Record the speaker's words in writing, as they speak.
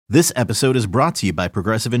This episode is brought to you by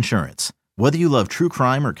Progressive Insurance. Whether you love true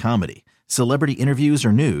crime or comedy, celebrity interviews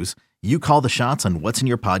or news, you call the shots on what's in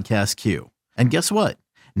your podcast queue. And guess what?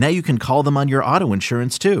 Now you can call them on your auto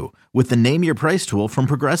insurance too with the Name Your Price tool from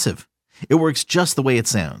Progressive. It works just the way it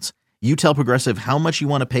sounds. You tell Progressive how much you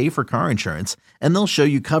want to pay for car insurance, and they'll show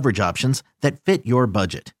you coverage options that fit your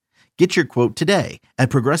budget. Get your quote today at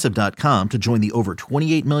Progressive.com to join the over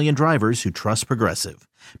 28 million drivers who trust Progressive.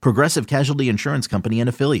 Progressive Casualty Insurance Company and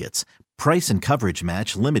Affiliates. Price and coverage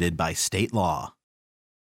match limited by state law.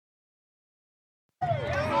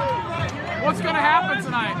 What's going to happen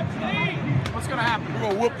tonight? What's going to happen? We're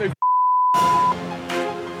going to whoop their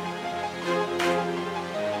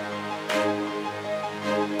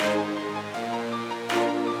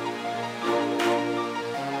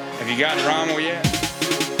Have you gotten Rommel yet?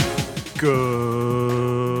 Good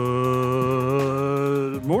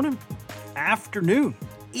morning, afternoon,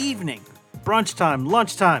 evening, brunch time,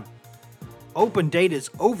 lunchtime. Open date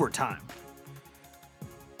is overtime.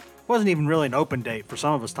 Wasn't even really an open date for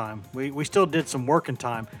some of us time. We still did some working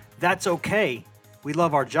time. That's okay. We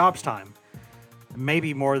love our jobs time.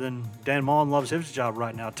 Maybe more than Dan Mullen loves his job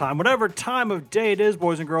right now. Time, whatever time of day it is,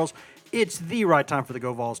 boys and girls, it's the right time for the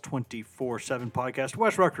Go Vols 24/7 podcast.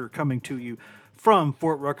 Wes Rucker coming to you from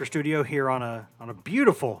Fort Rucker Studio here on a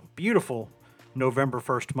beautiful, beautiful November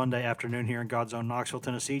 1st Monday afternoon here in God's own Knoxville,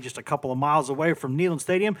 Tennessee, just a couple of miles away from Neyland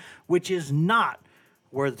Stadium, which is not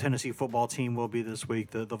where the Tennessee football team will be this week.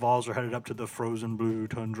 The Vols are headed up to the frozen blue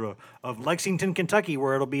tundra of Lexington, Kentucky,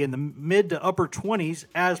 where it'll be in the mid to upper 20s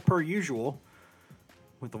as per usual,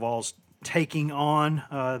 with the Vols taking on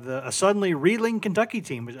a suddenly reeling Kentucky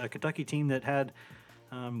team, a Kentucky team that had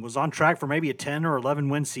was on track for maybe a 10 or 11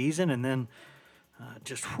 win season, and then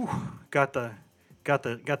got the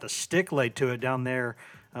stick laid to it down there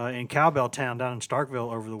in Cowbell Town down in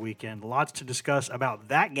Starkville over the weekend. Lots to discuss about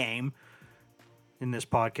that game in this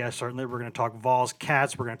podcast. Certainly, we're going to talk Vols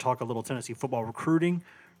Cats. We're going to talk a little Tennessee football recruiting.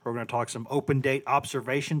 We're going to talk some open date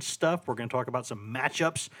observation stuff. We're going to talk about some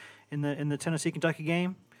matchups in the Tennessee Kentucky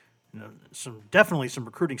game. Some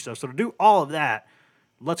recruiting stuff. So to do all of that,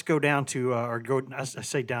 let's go down to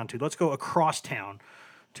let's go across town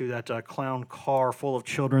to that clown car full of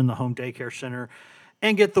children, the home daycare center,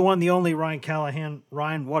 and get the one, the only Ryan Callahan.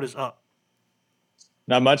 Ryan, what is up?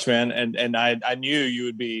 Not much, man. And I knew you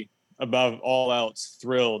would be above all else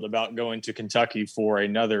thrilled about going to Kentucky for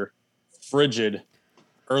another frigid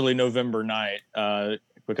early November night.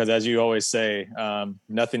 Because as you always say,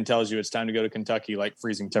 nothing tells you it's time to go to Kentucky like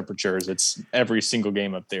freezing temperatures. It's every single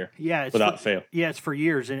game up there, without fail. Yeah, it's for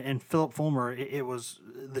years. And Philip Fulmer, it was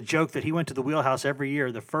the joke that he went to the wheelhouse every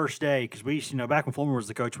year the first day, because we used to, back when Fulmer was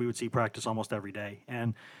the coach, we would see practice almost every day.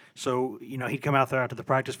 And so, he'd come out there after the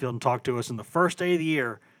practice field and talk to us. And the first day of the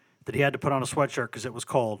year that he had to put on a sweatshirt because it was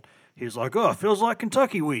cold, he was like, "Oh, it feels like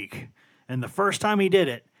Kentucky week." And the first time he did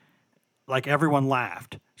it, like, everyone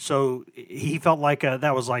laughed. So he felt like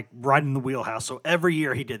that was like right in the wheelhouse. So every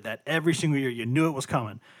year he did that. Every single year you knew it was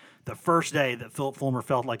coming. The first day that Philip Fulmer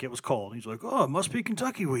felt like it was cold, he's like, "Oh, it must be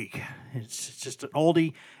Kentucky week." It's just an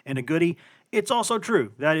oldie and a goodie. It's also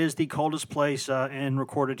true. That is the coldest place in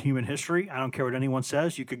recorded human history. I don't care what anyone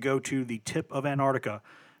says. You could go to the tip of Antarctica,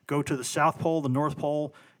 go to the South Pole, the North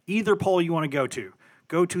Pole, either pole you want to go to.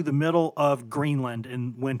 Go to the middle of Greenland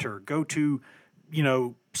in winter. Go to,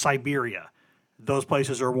 Siberia. Those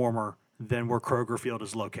places are warmer than where Kroger Field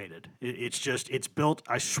is located. It's built,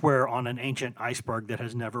 I swear, on an ancient iceberg that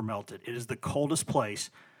has never melted. It is the coldest place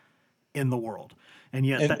in the world. And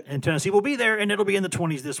yet, and Tennessee will be there, and it'll be in the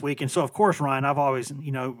 20s this week. And so, of course, Ryan, I've always,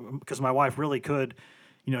 because my wife really could,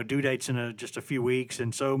 due dates in just a few weeks.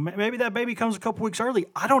 And so maybe that baby comes a couple weeks early.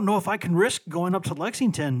 I don't know if I can risk going up to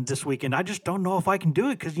Lexington this weekend. I just don't know if I can do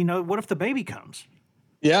it because, what if the baby comes?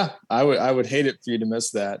 Yeah, I would hate it for you to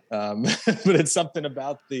miss that. But it's something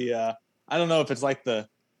about the I don't know if it's like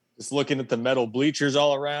just looking at the metal bleachers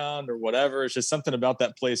all around or whatever. It's just something about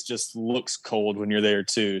that place just looks cold when you're there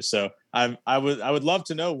too. So I would love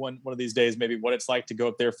to know one of these days maybe what it's like to go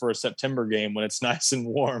up there for a September game when it's nice and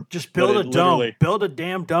warm. Just build a dome. Build a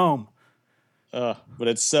damn dome. But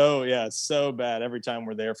it's so bad every time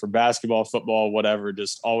we're there for basketball, football, whatever.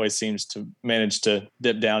 Just always seems to manage to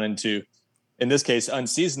dip down into, in this case,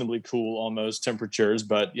 unseasonably cool almost temperatures,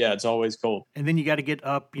 but yeah, it's always cold. And then you got to get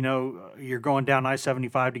up, you're going down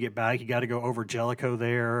I-75 to get back. You got to go over Jellicoe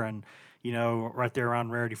there and, right there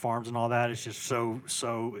around Rarity Farms and all that. It's just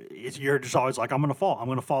you're just always like, I'm going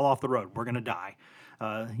to fall off the road. We're going to die.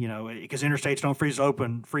 Because interstates don't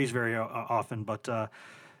freeze very often, but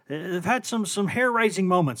they've had some hair-raising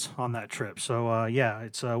moments on that trip. So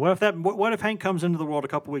it's what if Hank comes into the world a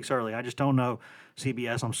couple weeks early? I just don't know.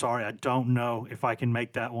 CBS, I'm sorry, I don't know if I can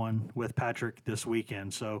make that one with Patrick this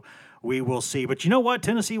weekend. So we will see. But you know what?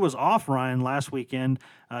 Tennessee was off, Ryan, last weekend.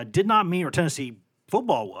 Did not mean, or Tennessee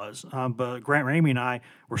football was, but Grant Ramey and I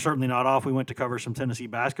were certainly not off. We went to cover some Tennessee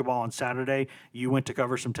basketball on Saturday. You went to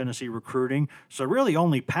cover some Tennessee recruiting. So really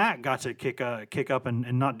only Pat got to kick up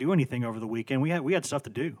and not do anything over the weekend. We had stuff to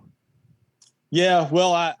do. Yeah,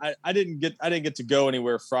 well, I didn't get to go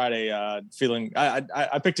anywhere Friday. Feeling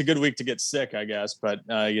I picked a good week to get sick, I guess. But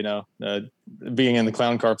being in the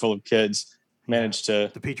clown car full of kids, managed to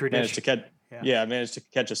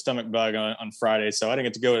catch a stomach bug on Friday, so I didn't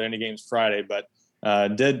get to go to any games Friday. But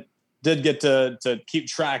did get to keep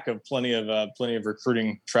track of plenty of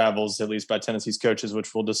recruiting travels, at least by Tennessee's coaches,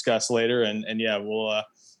 which we'll discuss later. And yeah, we'll.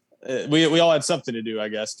 We all had something to do, I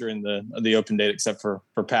guess, during the open date, except for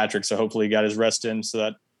Patrick. So hopefully he got his rest in, so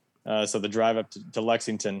that the drive up to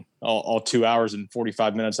Lexington, all 2 hours and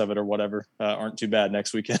 45 minutes of it or whatever, aren't too bad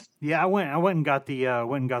next weekend. Yeah, I went and got the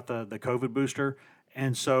COVID booster,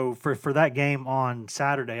 and so for that game on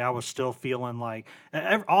Saturday, I was still feeling like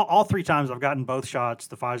all 3 times I've gotten both shots,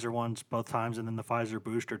 the Pfizer ones both times, and then the Pfizer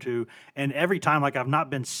booster too. And every time, like, I've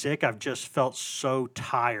not been sick, I've just felt so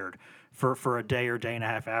tired for a day or day and a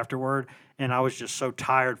half afterward, and I was just so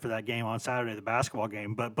tired for that game on Saturday, the basketball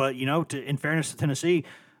game. But in fairness to Tennessee,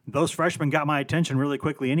 those freshmen got my attention really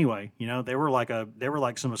quickly anyway. They were like some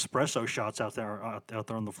espresso shots out there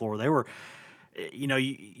on the floor. They were.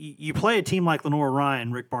 You play a team like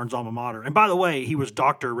Lenoir-Rhyne, Rick Barnes' alma mater. And by the way, he was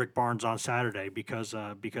Dr. Rick Barnes on Saturday because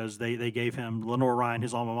they gave him, Lenoir-Rhyne,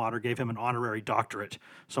 his alma mater, gave him an honorary doctorate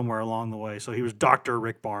somewhere along the way. So he was Dr.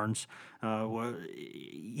 Rick Barnes.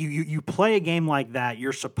 You play a game like that,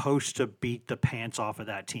 you're supposed to beat the pants off of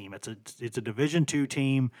that team. It's a Division II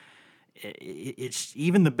team. It's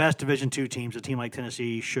even the best Division II teams, a team like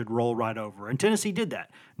Tennessee should roll right over. And Tennessee did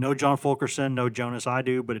that. No John Fulkerson, no Jonas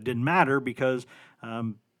Idu, but it didn't matter because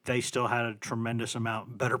they still had a tremendous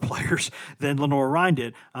amount better players than Lenoir-Rhyne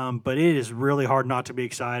did. But it is really hard not to be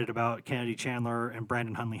excited about Kennedy Chandler and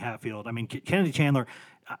Brandon Huntley Hatfield. I mean, Kennedy Chandler,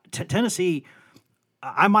 Tennessee,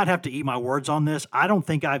 I might have to eat my words on this. I don't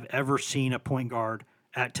think I've ever seen a point guard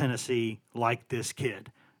at Tennessee like this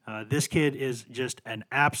kid. This kid is just an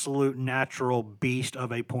absolute natural beast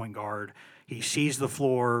of a point guard. He sees the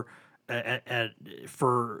floor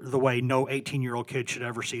for the way no 18-year-old kid should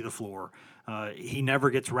ever see the floor. He never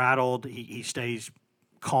gets rattled. He stays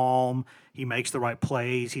calm. He makes the right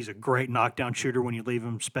plays. He's a great knockdown shooter when you leave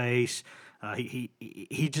him space.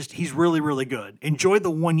 He's really, really good. Enjoy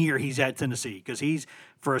the 1 year he's at Tennessee because he's,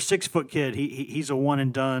 for a 6-foot kid, he's a one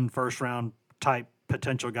and done first round type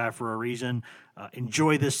potential guy for a reason.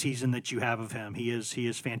 Enjoy this season that you have of him. He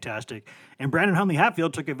is fantastic. And Brandon Huntley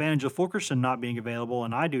Hatfield took advantage of Fulkerson not being available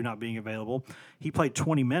and Idu not being available. He played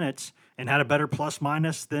 20 minutes and had a better plus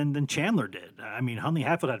minus than Chandler did. I mean, Huntley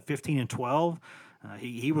Hatfield had 15 and 12.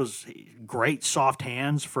 He was great soft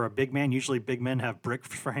hands for a big man. Usually big men have brick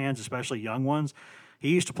for hands, especially young ones. He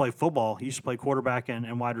used to play football. He used to play quarterback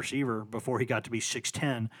and wide receiver before he got to be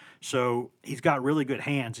 6'10". So he's got really good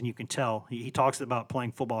hands, and you can tell. He talks about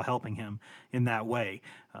playing football helping him in that way.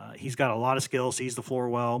 He's got a lot of skills, sees the floor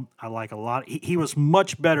well. I like a lot. He was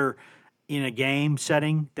much better in a game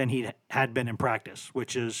setting than he had been in practice,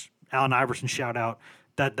 which is Allen Iverson shout out.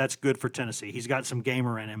 That's good for Tennessee. He's got some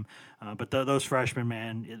gamer in him. But those freshmen,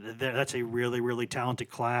 man, that's a really, really talented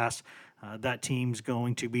class. That team's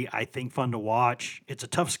going to be, I think, fun to watch. It's a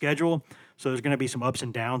tough schedule, so there's going to be some ups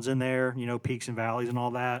and downs in there, peaks and valleys and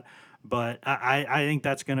all that. But I think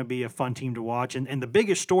that's going to be a fun team to watch. And the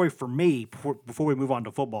biggest story for me, before we move on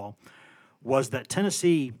to football, was that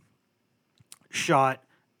Tennessee shot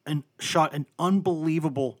an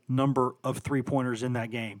unbelievable number of three-pointers in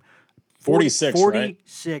that game. 46 right?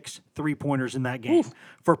 Three-pointers in that game. Oof.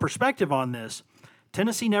 For perspective on this,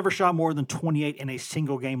 Tennessee never shot more than 28 in a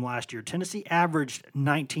single game last year. Tennessee averaged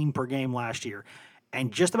 19 per game last year.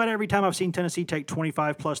 And just about every time I've seen Tennessee take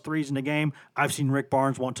 25 plus threes in a game, I've seen Rick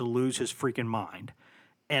Barnes want to lose his freaking mind.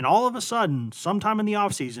 And all of a sudden, sometime in the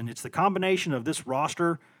offseason, it's the combination of this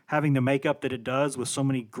roster having the makeup that it does with so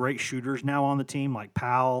many great shooters now on the team, like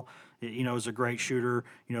Powell, is a great shooter.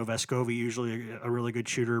 Vescovi usually a really good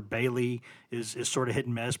shooter. Bailey is sort of hit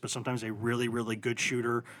and miss, but sometimes a really, really good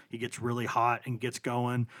shooter. He gets really hot and gets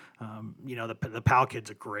going. The Powell kid's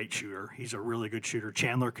a great shooter. He's a really good shooter.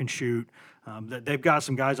 Chandler can shoot. They've got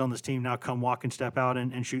some guys on this team now come walk and step out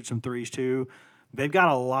and shoot some threes too. They've got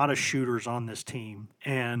a lot of shooters on this team.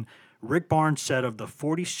 And Rick Barnes said of the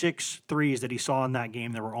 46 threes that he saw in that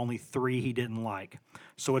game, there were only 3 he didn't like.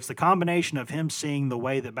 So it's the combination of him seeing the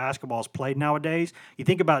way that basketball is played nowadays. You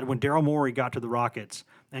think about when Daryl Morey got to the Rockets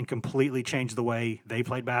and completely changed the way they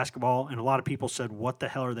played basketball, and a lot of people said, what the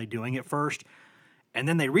hell are they doing at first? And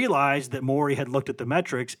then they realized that Morey had looked at the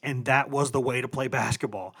metrics, and that was the way to play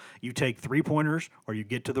basketball. You take three-pointers or you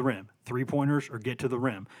get to the rim. Three-pointers or get to the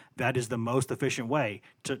rim. That is the most efficient way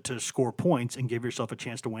to score points and give yourself a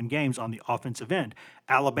chance to win games on the offensive end.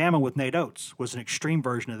 Alabama with Nate Oates was an extreme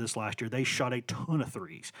version of this last year. They shot a ton of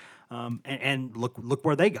threes. And look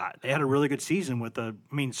where they got. They had a really good season with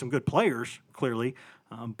some good players, clearly,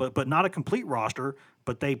 but not a complete roster,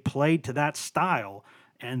 but they played to that style.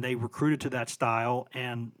 And they recruited to that style,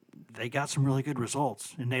 and they got some really good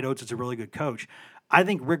results. And Nate Oates is a really good coach. I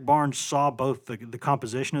think Rick Barnes saw both the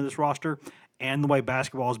composition of this roster and the way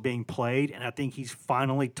basketball is being played, and I think he's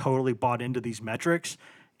finally totally bought into these metrics.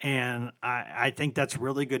 And I think that's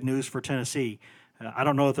really good news for Tennessee. I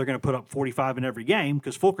don't know if they're going to put up 45 in every game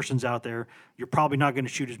because Fulkerson's out there. You're probably not going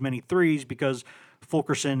to shoot as many threes because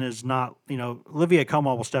Fulkerson is not, Olivier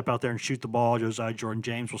Comeau will step out there and shoot the ball. Josiah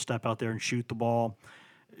Jordan-James will step out there and shoot the ball.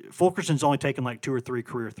 Fulkerson's only taken like 2 or 3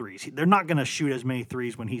 career threes. They're not going to shoot as many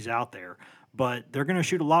threes when he's out there, but they're going to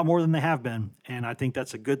shoot a lot more than they have been. And I think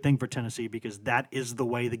that's a good thing for Tennessee because that is the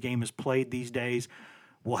way the game is played these days.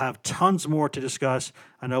 We'll have tons more to discuss.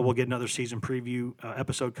 I know we'll get another season preview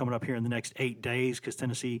episode coming up here in the next 8 days because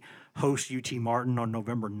Tennessee hosts UT Martin on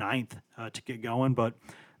November 9th to get going. But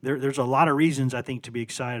there's a lot of reasons, I think, to be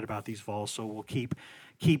excited about these Vols. So we'll keep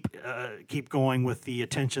going with the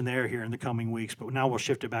attention there here in the coming weeks. But now we'll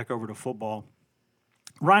shift it back over to football.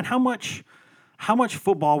 Ryan, how much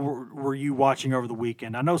football were you watching over the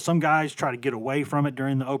weekend? I know some guys try to get away from it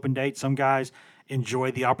during the open date. Some guys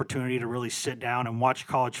enjoy the opportunity to really sit down and watch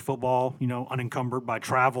college football, unencumbered by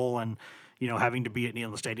travel and, having to be at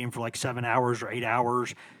the stadium for like 7 hours or 8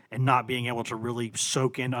 hours and not being able to really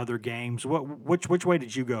soak in other games. Which way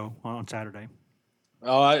did you go on Saturday?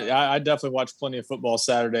 Oh, I definitely watched plenty of football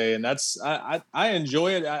Saturday, and I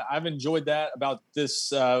enjoy it. I've enjoyed that about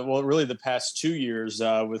this. Really the past 2 years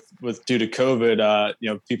with due to COVID.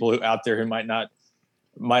 People who out there who might not.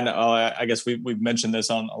 I guess we've mentioned this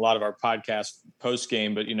on a lot of our podcast post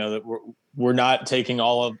game, but that we're not taking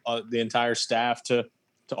all of the entire staff to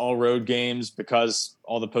all road games because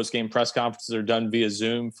all the post game press conferences are done via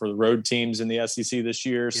Zoom for the road teams in the SEC this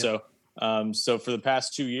year. Yep. So for the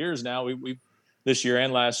past 2 years now, we've this year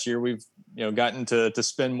and last year, we've gotten to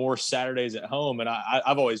spend more Saturdays at home. And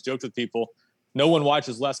I've always joked with people, no one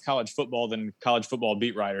watches less college football than college football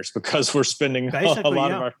beat writers because we're spending a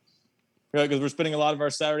lot of our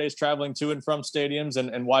Saturdays traveling to and from stadiums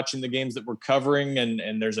and watching the games that we're covering.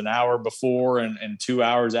 And there's an hour before and 2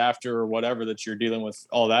 hours after or whatever that you're dealing with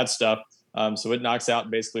all that stuff. So it knocks out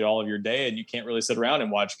basically all of your day, and you can't really sit around and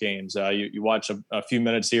watch games. You watch a few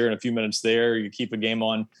minutes here and a few minutes there. You keep a game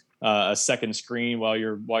on a second screen while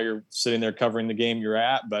you're sitting there covering the game you're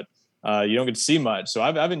at, but you don't get to see much. So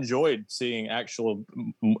I've enjoyed seeing actual,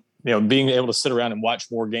 being able to sit around and watch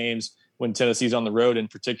more games when Tennessee's on the road in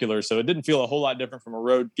particular. So it didn't feel a whole lot different from a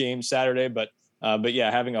road game Saturday, but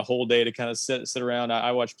yeah, having a whole day to kind of sit around,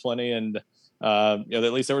 I watched plenty, and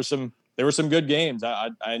at least there were some good games.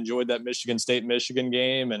 I enjoyed that Michigan State Michigan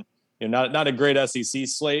game, and not a great SEC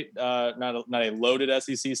slate, not a loaded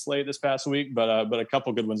SEC slate this past week, but a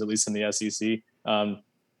couple good ones, at least in the SEC.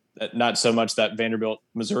 Not so much that Vanderbilt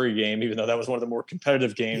Missouri game, even though that was one of the more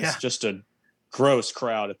competitive games. Yeah. Just a gross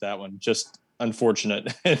crowd at that one. Just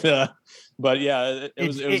unfortunate. But yeah, it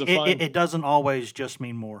was a fun. It doesn't always just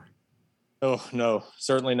mean more. Oh, no,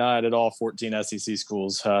 certainly not at all 14 SEC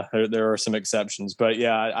schools. There are some exceptions, but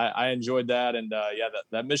yeah, I enjoyed that. And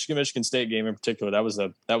that Michigan State game in particular, that was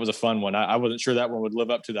a fun one. I wasn't sure that one would live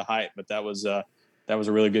up to the hype, but that was a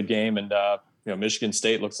really good game. And, Michigan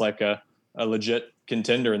State looks like a legit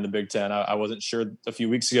contender in the Big Ten. I wasn't sure a few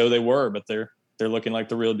weeks ago they were, but they're looking like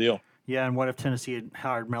the real deal. Yeah. And what if Tennessee had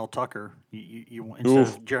hired Mel Tucker you instead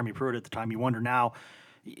of Jeremy Pruitt at the time? You wonder now.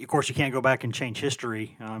 Of course, you can't go back and change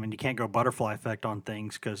history, and you can't go butterfly effect on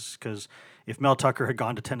things because if Mel Tucker had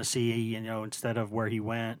gone to Tennessee, instead of where he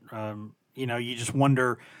went, you just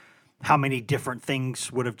wonder how many different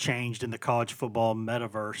things would have changed in the college football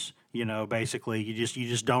metaverse. Basically, you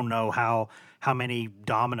just don't know how many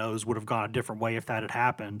dominoes would have gone a different way if that had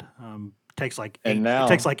happened. It takes like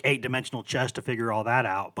 8-dimensional chess to figure all that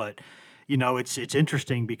out, but. It's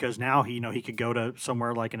interesting because now he could go to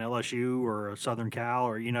somewhere like an LSU or a Southern Cal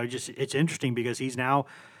or it's interesting because he's now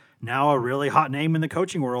now a really hot name in the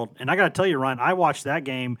coaching world. And I got to tell you, Ryan, I watched that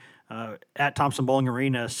game at Thompson Bowling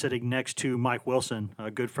Arena sitting next to Mike Wilson, a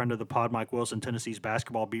good friend of the pod, Mike Wilson, Tennessee's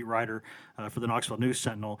basketball beat writer for the Knoxville News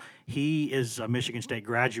Sentinel. He is a Michigan State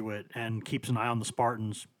graduate and keeps an eye on the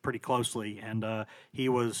Spartans pretty closely. And he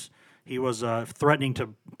was threatening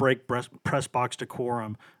to break press box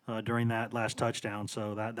decorum during that last touchdown.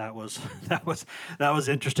 So that was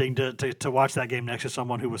interesting to watch that game next to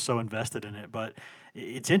someone who was so invested in it. But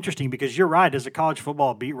it's interesting because you're right. As a college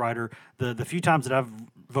football beat writer, the few times that I've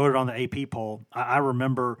voted on the AP poll, I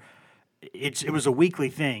remember it was a weekly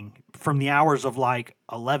thing from the hours of like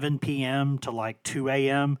 11 p.m. to like 2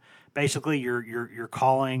 a.m. Basically, you're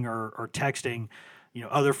calling or texting,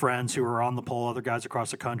 other friends who are on the poll, other guys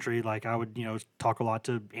across the country. Like I would, talk a lot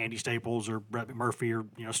to Andy Staples or Brett McMurphy or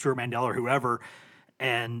Stuart Mandel or whoever,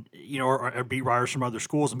 and or beat writers from other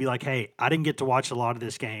schools and be like, hey, I didn't get to watch a lot of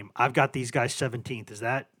this game. I've got these guys 17th. Is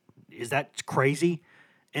that crazy?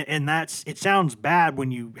 And it sounds bad when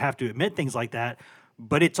you have to admit things like that,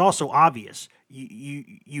 but it's also obvious.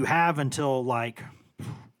 You have until like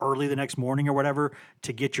early the next morning or whatever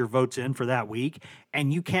to get your votes in for that week,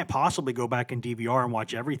 and you can't possibly go back and DVR and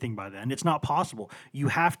watch everything by then. It's not possible. You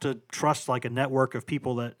have to trust like a network of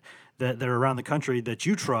people that are around the country that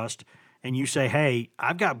you trust, and you say, hey,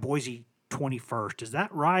 I've got Boise 21st. Is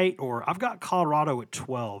that right? Or I've got Colorado at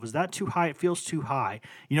 12. Is that too high? It feels too high.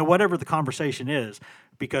 Whatever the conversation is,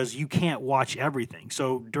 because you can't watch everything.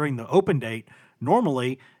 So during the open date,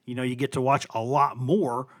 normally, you get to watch a lot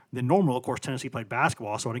more than normal. Of course, Tennessee played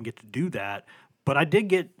basketball, so I didn't get to do that. But I did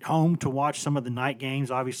get home to watch some of the night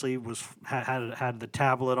games. Obviously, had the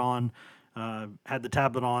tablet on,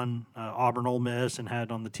 Auburn Ole Miss, and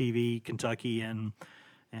had on the TV Kentucky and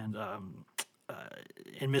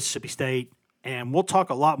Mississippi State. And we'll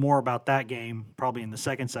talk a lot more about that game probably in the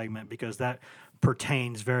second segment because that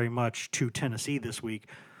pertains very much to Tennessee this week.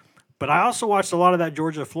 But I also watched a lot of that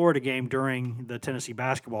Georgia-Florida game during the Tennessee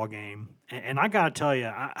basketball game. And I got to tell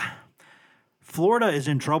you, Florida is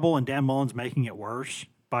in trouble, and Dan Mullen's making it worse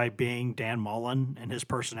by being Dan Mullen and his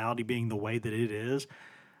personality being the way that it is.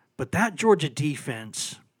 But that Georgia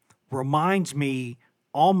defense reminds me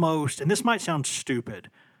almost, and this might sound stupid,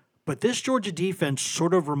 but this Georgia defense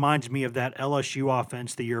sort of reminds me of that LSU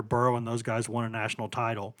offense the year Burrow and those guys won a national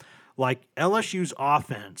title. Like LSU's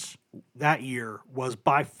offense that year was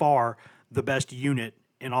by far the best unit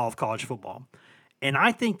in all of college football. And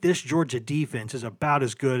I think this Georgia defense is about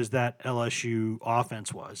as good as that LSU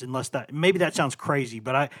offense was, maybe that sounds crazy,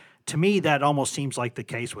 but to me that almost seems like the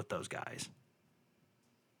case with those guys.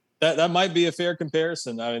 That might be a fair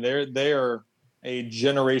comparison. I mean, they are a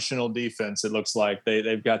generational defense. It looks like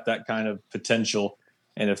they've got that kind of potential.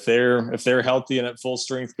 And if they're healthy and at full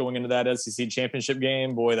strength going into that SEC championship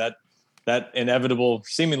game, boy, that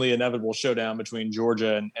seemingly inevitable showdown between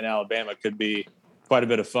Georgia and Alabama could be quite a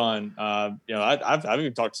bit of fun. I've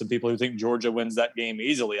even talked to some people who think Georgia wins that game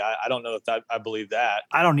easily. I don't know if I believe that.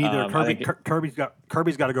 I don't either. Kirby's got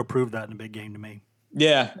to go prove that in a big game to me.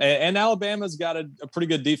 Yeah, and Alabama's got a pretty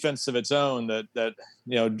good defense of its own. That I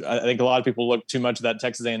think a lot of people look too much at that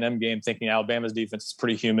Texas A&M game thinking Alabama's defense is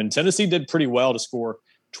pretty human. Tennessee did pretty well to score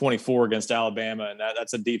 24 against Alabama, and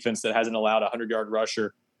that's a defense that hasn't allowed a 100-yard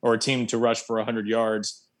rusher or a team to rush for 100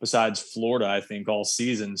 yards besides Florida, I think, all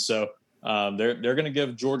season. So they're going to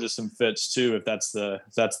give Georgia some fits too if that's the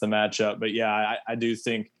matchup. But yeah, I do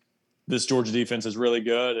think this Georgia defense is really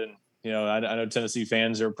good, and I know Tennessee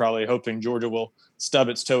fans are probably hoping Georgia will stub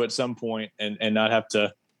its toe at some point and not have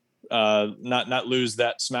to not lose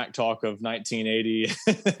that smack talk of 1980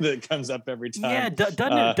 that comes up every time. Yeah,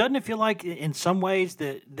 doesn't it feel like in some ways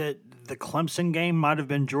that the Clemson game might have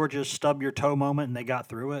been Georgia's stub your toe moment and they got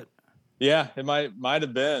through it? Yeah, it might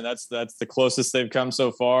have been. That's the closest they've come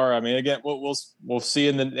so far. I mean, again, we'll see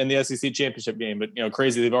in the SEC championship game, but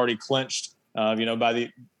crazy they've already clinched.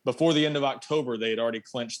 Before the end of October, they had already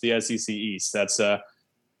clinched the SEC East. That's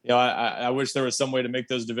I wish there was some way to make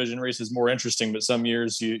those division races more interesting, but some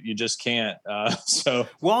years you just can't.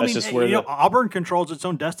 Auburn controls its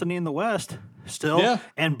own destiny in the West still. Yeah.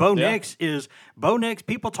 And Bo Nix.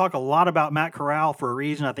 People talk a lot about Matt Corral for a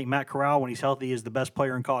reason. I think Matt Corral, when he's healthy, is the best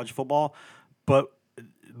player in college football. But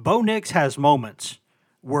Bo Nix has moments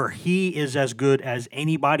where he is as good as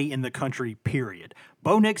anybody in the country, period.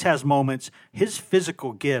 Bo Nix has moments. His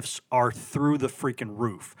physical gifts are through the freaking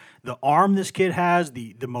roof. The arm this kid has,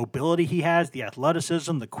 the mobility he has, the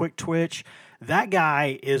athleticism, the quick twitch. That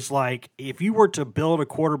guy is like, if you were to build a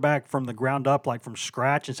quarterback from the ground up, like from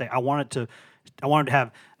scratch, and say, I wanted to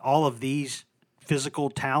have all of these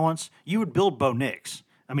physical talents, you would build Bo Nix.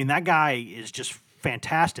 I mean, that guy is just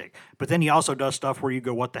fantastic. But then he also does stuff where you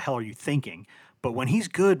go, what the hell are you thinking? But when he's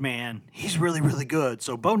good, man, he's really, really good.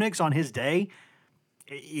 So Bo Nix on his day,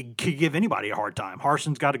 he could give anybody a hard time.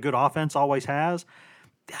 Harson's got a good offense, always has.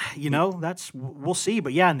 We'll see.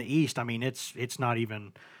 But yeah, in the East, I mean, it's not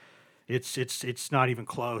even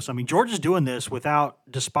close. I mean, Georgia's doing this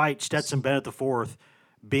despite Stetson Bennett IV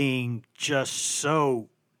being just so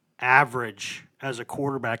average as a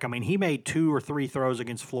quarterback. I mean, he made 2 or 3 throws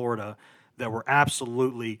against Florida that were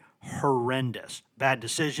absolutely horrendous. Bad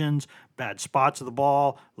decisions, bad spots of the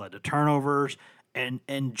ball, led to turnovers. And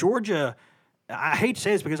Georgia, I hate to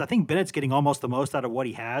say this because I think Bennett's getting almost the most out of what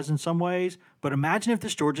he has in some ways, but imagine if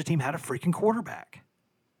this Georgia team had a freaking quarterback.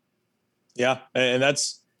 Yeah, and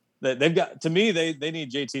they've got, to me, they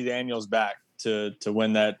need JT Daniels back to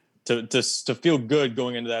win that, to feel good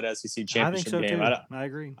going into that SEC championship game. Too. I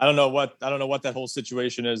agree. I don't know what that whole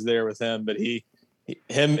situation is there with him, but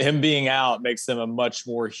him being out makes them a much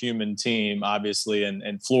more human team, obviously,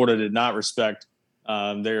 and Florida did not respect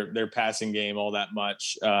their passing game all that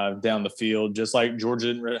much down the field, just like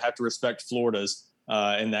Georgia didn't have to respect Florida's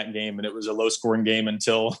in that game, and it was a low-scoring game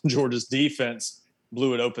until Georgia's defense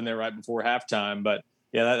blew it open there right before halftime. But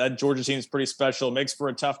yeah, that Georgia team is pretty special. It makes for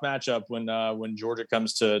a tough matchup when Georgia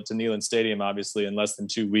comes to Neyland Stadium, obviously, in less than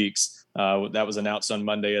 2 weeks. That was announced on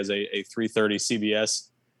Monday as a 3:30 CBS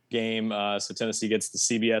game. So Tennessee gets the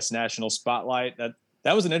CBS national spotlight.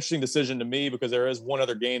 That was an interesting decision to me because there is one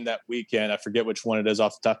other game that weekend. I forget which one it is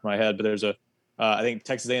off the top of my head, but there's I think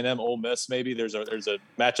Texas A&M, Ole Miss, maybe. There's a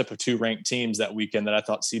matchup of 2 ranked teams that weekend that I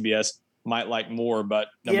thought CBS might like more, but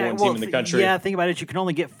number one team in the country. Yeah, think about it. You can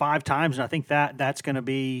only get 5 times, and I think that's going to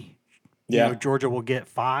be, Georgia will get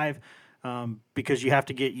 5 because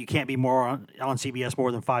you can't be more on CBS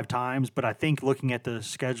more than 5 times. But I think looking at the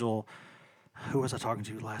schedule, who was I talking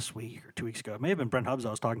to last week or 2 weeks ago? It may have been Brent Hubbs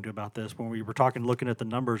I was talking to about this when we were looking at the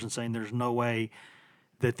numbers and saying there's no way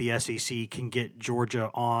that the SEC can get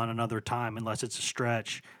Georgia on another time unless it's a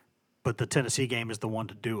stretch. But the Tennessee game is the one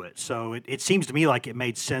to do it. So it seems to me like it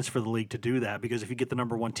made sense for the league to do that because if you get the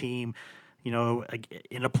number 1 team, in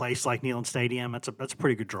a place like Neyland Stadium, that's a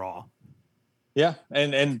pretty good draw. Yeah,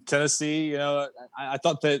 and Tennessee, I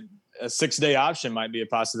thought that a 6-day option might be a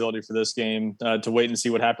possibility for this game to wait and see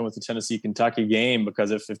what happened with the Tennessee-Kentucky game because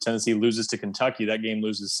if Tennessee loses to Kentucky, that game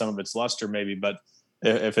loses some of its luster maybe. But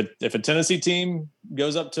if a Tennessee team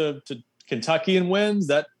goes up to Kentucky and wins,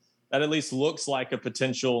 that at least looks like a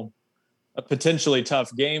potentially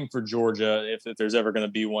tough game for Georgia if there's ever going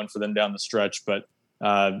to be one for them down the stretch. But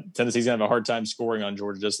Tennessee's going to have a hard time scoring on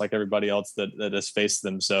Georgia, just like everybody else that has faced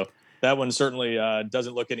them. So that one certainly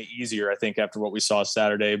doesn't look any easier, I think, after what we saw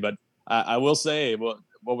Saturday. But I will say what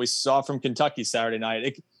we saw from Kentucky Saturday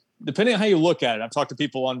night, depending on how you look at it, I've talked to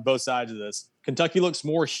people on both sides of this. Kentucky looks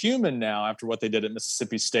more human now after what they did at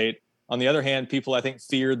Mississippi State. On the other hand, people, I think,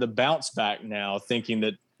 fear the bounce back now, thinking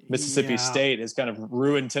that Mississippi State has kind of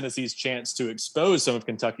ruined Tennessee's chance to expose some of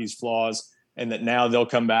Kentucky's flaws and that now they'll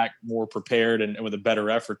come back more prepared and with a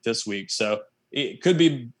better effort this week. So it could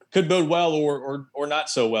bode well or not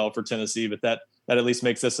so well for Tennessee, but that at least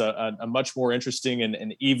makes this a much more interesting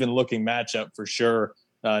and even looking matchup for sure.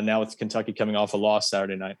 Now with Kentucky coming off a loss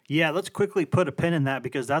Saturday night. Yeah, let's quickly put a pin in that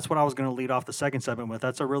because that's what I was going to lead off the second segment with.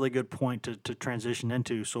 That's a really good point to transition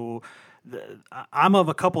into. So I'm of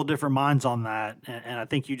a couple different minds on that, and I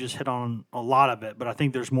think you just hit on a lot of it, but I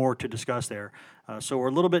think there's more to discuss there. So we're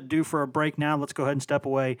a little bit due for a break now. Let's go ahead and step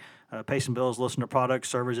away, pay some bills, listen to products,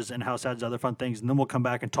 services, in-house ads, other fun things, and then we'll come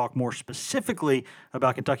back and talk more specifically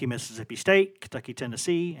about Kentucky, Mississippi State, Kentucky,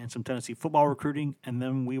 Tennessee, and some Tennessee football recruiting, and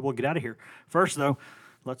then we will get out of here. First, though,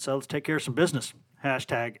 let's take care of some business.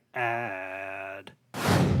 #ad.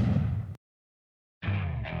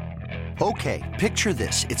 Okay, picture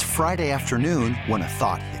this. It's Friday afternoon when a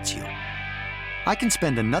thought hits you. I can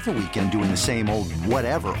spend another weekend doing the same old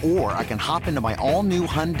whatever, or I can hop into my all-new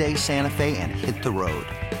Hyundai Santa Fe and hit the road.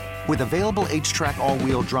 With available H-Track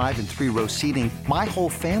all-wheel drive and 3-row seating, my whole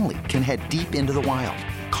family can head deep into the wild.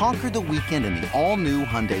 Conquer the weekend in the all-new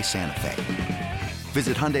Hyundai Santa Fe.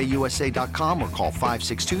 Visit HyundaiUSA.com or call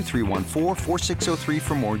 562-314-4603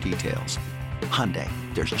 for more details. Hyundai,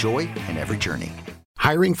 there's joy in every journey.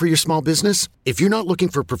 Hiring for your small business? If you're not looking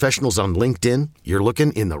for professionals on LinkedIn, you're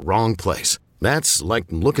looking in the wrong place. That's like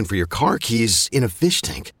looking for your car keys in a fish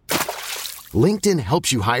tank. LinkedIn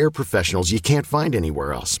helps you hire professionals you can't find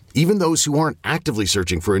anywhere else, even those who aren't actively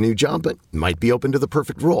searching for a new job but might be open to the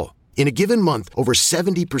perfect role. In a given month, over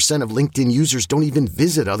 70% of LinkedIn users don't even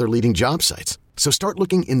visit other leading job sites. So start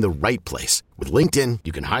looking in the right place. With LinkedIn,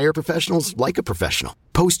 you can hire professionals like a professional.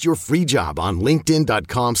 Post your free job on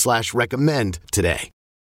linkedin.com/recommend today.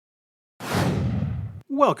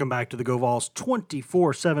 Welcome back to the Go Vols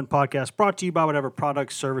 24/7 podcast, brought to you by whatever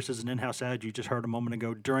products, services, and in-house ad you just heard a moment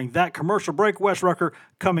ago during that commercial break. Wes Rucker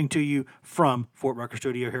coming to you from Fort Rucker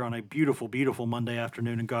Studio here on a beautiful, beautiful Monday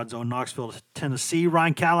afternoon in God's own Knoxville, Tennessee.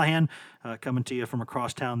 Ryan Callahan coming to you from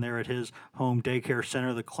across town there at his home daycare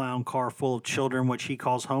center, the clown car full of children, which he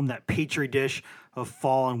calls home, that petri dish of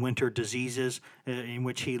fall and winter diseases in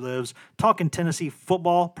which he lives. Talking Tennessee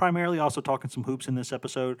football primarily, also talking some hoops in this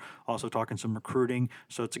episode, also talking some recruiting.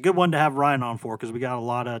 So it's a good one to have Ryan on for because we got a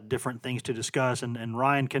lot of different things to discuss, and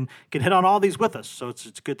Ryan can hit on all these with us. So it's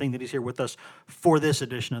a good thing that he's here with us for this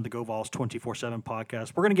edition of the Go Vols 24/7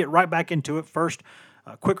 podcast. We're going to get right back into it. First,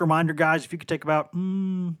 a quick reminder, guys, if you could take about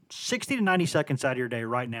 60 to 90 seconds out of your day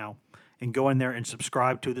right now and go in there and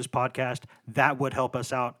subscribe to this podcast, that would help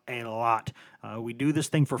us out a lot. We do this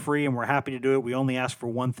thing for free, and we're happy to do it. We only ask for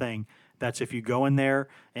one thing. That's if you go in there,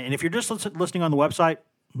 and if you're just listening on the website,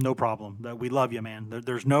 no problem. We love you, man.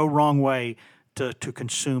 There's no wrong way to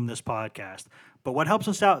consume this podcast. But what helps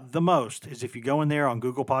us out the most is if you go in there on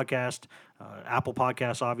Google Podcast, Apple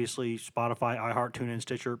Podcasts, obviously, Spotify, iHeart, TuneIn,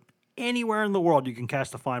 Stitcher, anywhere in the world you can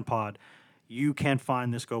cast a fine pod, you can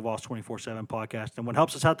find this Go Vols 24/7 podcast. And what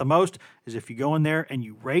helps us out the most is if you go in there and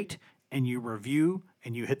you rate and you review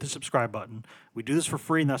and you hit the subscribe button. We do this for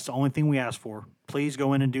free, and that's the only thing we ask for. Please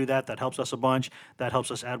go in and do that. That helps us a bunch. That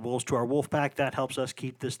helps us add wolves to our wolf pack. That helps us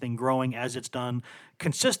keep this thing growing as it's done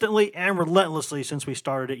consistently and relentlessly since we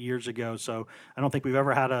started it years ago. So I don't think we've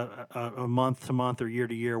ever had a month-to-month or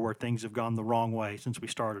year-to-year where things have gone the wrong way since we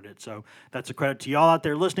started it. So that's a credit to y'all out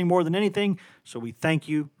there listening more than anything. So we thank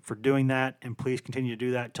you for doing that, and please continue to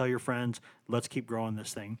do that. Tell your friends. Let's keep growing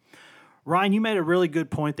this thing. Ryan, you made a really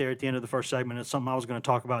good point there at the end of the first segment. It's something I was going to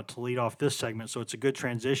talk about to lead off this segment, so it's a good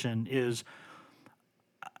transition, is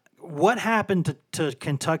what happened to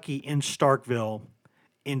Kentucky in Starkville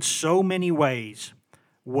in so many ways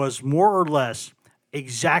was more or less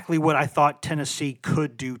exactly what I thought Tennessee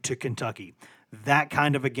could do to Kentucky. That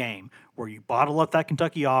kind of a game where you bottle up that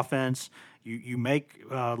Kentucky offense, you make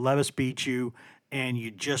Levis beat you, and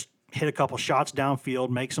you just hit a couple shots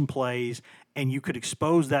downfield, make some plays, and you could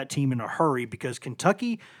expose that team in a hurry because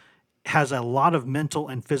Kentucky has a lot of mental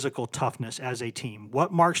and physical toughness as a team.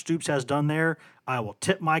 What Mark Stoops has done there, I will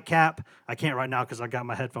tip my cap. I can't right now because I got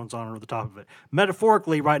my headphones on over the top of it.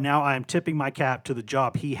 Metaphorically, right now, I am tipping my cap to the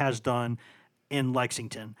job he has done in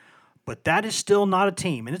Lexington. But that is still not a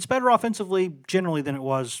team, and it's better offensively generally than it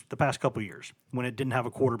was the past couple of years when it didn't have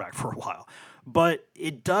a quarterback for a while. But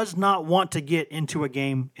it does not want to get into a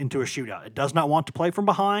game, into a shootout. It does not want to play from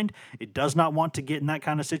behind. It does not want to get in that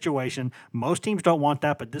kind of situation. Most teams don't want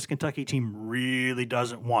that, but this Kentucky team really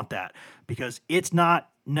doesn't want that because it's not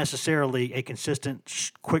necessarily a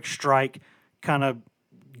consistent, quick strike, kind of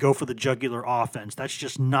go for the jugular offense. That's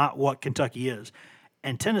just not what Kentucky is.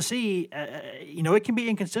 And Tennessee, it can be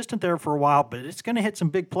inconsistent there for a while, but it's going to hit some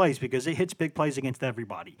big plays because it hits big plays against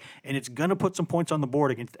everybody. And it's going to put some points on the board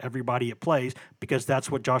against everybody it plays because that's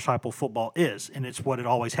what Josh Heupel football is. And it's what it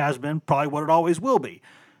always has been, probably what it always will be.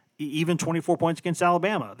 Even 24 points against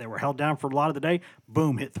Alabama. They were held down for a lot of the day.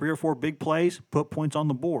 Boom, hit 3 or 4 big plays, put points on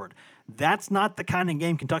the board. That's not the kind of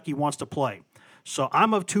game Kentucky wants to play. So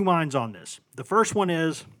I'm of two minds on this. The first one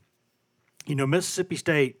is, Mississippi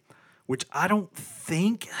State, which I don't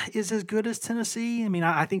think is as good as Tennessee. I mean,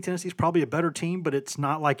 I think Tennessee's probably a better team, but it's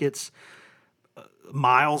not like it's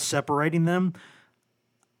miles separating them.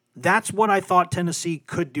 That's what I thought Tennessee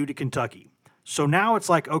could do to Kentucky. So now it's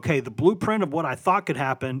like, okay, the blueprint of what I thought could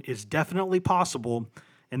happen is definitely possible,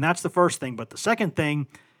 and that's the first thing. But the second thing,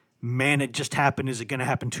 man, it just happened. Is it going to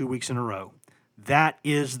happen 2 weeks in a row? That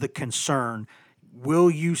is the concern.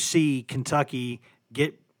 Will you see Kentucky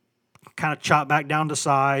get kind of chopped back down to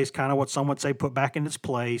size, kind of what some would say put back in its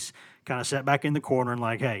place, kind of set back in the corner and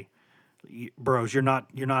like, hey, bros, you're not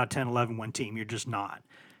a 10-11 win team. You're just not.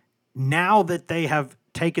 Now that they have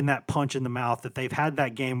taken that punch in the mouth, that they've had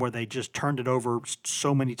that game where they just turned it over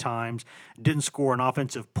so many times, didn't score an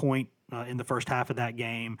offensive point in the first half of that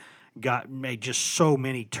game, made just so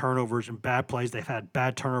many turnovers and bad plays. They've had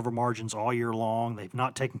bad turnover margins all year long. They've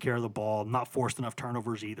not taken care of the ball, not forced enough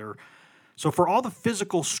turnovers either. So for all the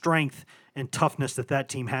physical strength and toughness that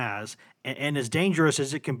team has, and as dangerous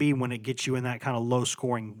as it can be when it gets you in that kind of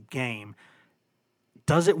low-scoring game,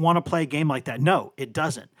 does it want to play a game like that? No, it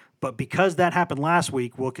doesn't. But because that happened last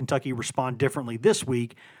week, will Kentucky respond differently this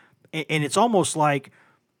week? And it's almost like,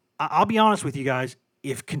 I'll be honest with you guys,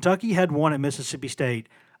 if Kentucky had won at Mississippi State,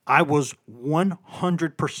 I was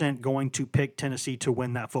 100% going to pick Tennessee to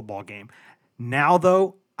win that football game. Now,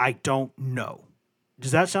 though, I don't know.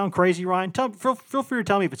 Does that sound crazy, Ryan? Feel free to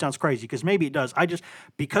tell me if it sounds crazy, because maybe it does.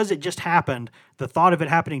 Because it just happened, the thought of it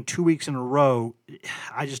happening 2 weeks in a row,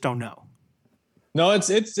 I just don't know. No,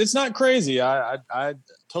 it's not crazy. I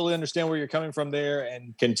totally understand where you're coming from there,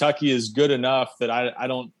 and Kentucky is good enough that I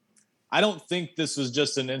don't think this was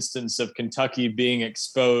just an instance of Kentucky being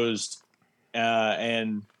exposed,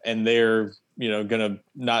 and they're going to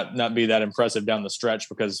not be that impressive down the stretch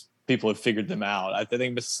because people have figured them out. I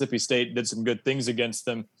think Mississippi State did some good things against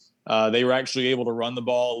them. They were actually able to run the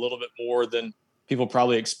ball a little bit more than people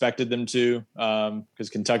probably expected them to, because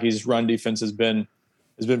Kentucky's run defense has been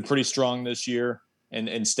pretty strong this year,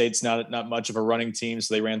 and State's not much of a running team,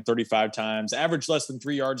 so they ran 35 times, averaged less than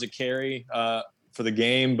 3 yards a carry for the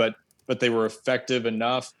game, but they were effective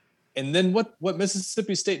enough. And then what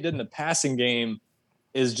Mississippi State did in the passing game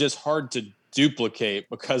is just hard to duplicate,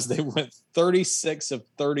 because they went 36 of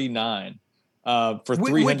 39 for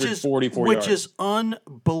 344 yards. Which is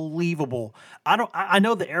unbelievable. I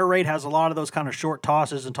know the air raid has a lot of those kind of short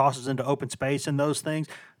tosses and tosses into open space and those things,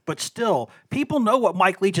 but still, people know what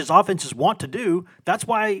Mike Leach's offenses want to do. That's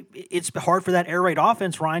why it's hard for that air raid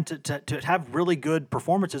offense, Ryan, to have really good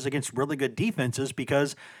performances against really good defenses,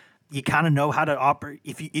 because you kind of know how to operate.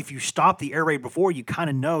 If you stop the air raid before, you kind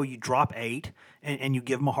of know you drop 8 and you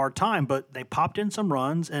give them a hard time. But they popped in some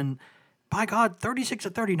runs, and by God, 36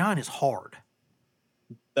 of 39 is hard.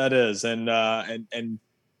 That is, and I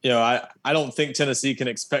don't think Tennessee can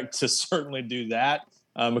expect to certainly do that,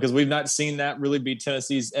 because we've not seen that really be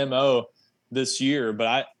Tennessee's MO this year.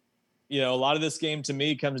 But a lot of this game to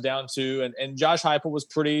me comes down to, and Josh Heupel was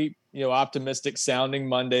pretty optimistic sounding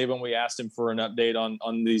Monday when we asked him for an update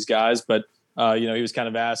on these guys, but he was kind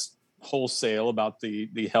of asked wholesale about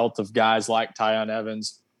the health of guys like Tyon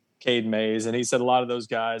Evans, Cade Mays, and he said a lot of those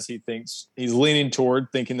guys he thinks he's leaning toward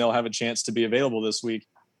thinking they'll have a chance to be available this week.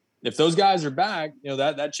 If those guys are back,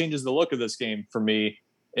 that changes the look of this game for me.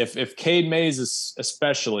 If Cade Mays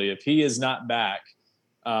especially, if he is not back,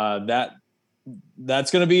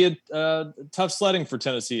 that's going to be a tough sledding for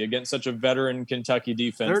Tennessee against such a veteran Kentucky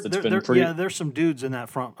defense that's been pretty. Yeah, there's some dudes in that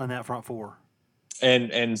front four.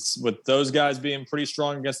 And with those guys being pretty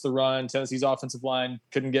strong against the run, Tennessee's offensive line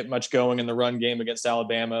couldn't get much going in the run game against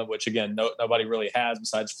Alabama, which again nobody really has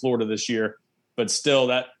besides Florida this year. But still,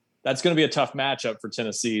 that's going to be a tough matchup for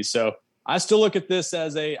Tennessee. So I still look at this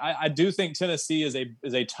as I do think Tennessee is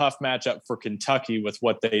a tough matchup for Kentucky with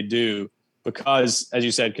what they do. Because, as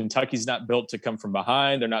you said, Kentucky's not built to come from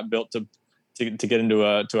behind. They're not built to get into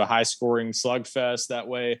a high scoring slugfest that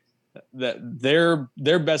way. That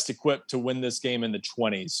they're best equipped to win this game in the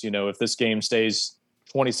 20s. If this game stays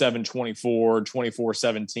 27-24,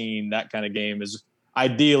 24-17, that kind of game is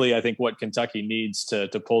ideally, I think, what Kentucky needs to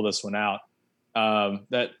pull this one out.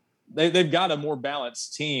 That they've got a more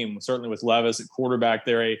balanced team, certainly with Levis at quarterback.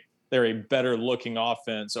 They're a better looking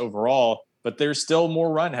offense overall. But they're still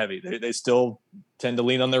more run heavy. They still tend to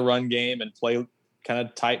lean on their run game and play kind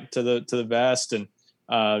of tight to the vest, and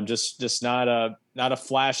just not a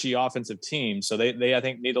flashy offensive team. So they I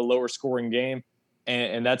think need a lower scoring game,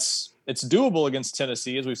 and it's doable against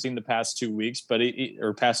Tennessee, as we've seen the past 2 weeks,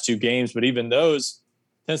 or past 2 games. But even those,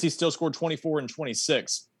 Tennessee still scored 24 and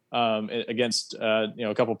 26 against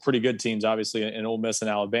a couple pretty good teams, obviously, in Ole Miss and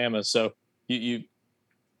Alabama. So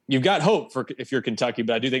you've got hope for if you're Kentucky,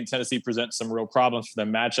 but I do think Tennessee presents some real problems for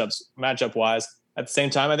them matchup wise. At the same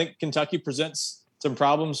time, I think Kentucky presents some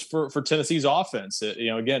problems for Tennessee's offense.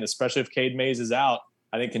 Again, especially if Cade Mays is out,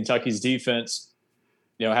 I think Kentucky's defense,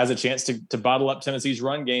 has a chance to bottle up Tennessee's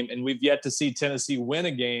run game. And we've yet to see Tennessee win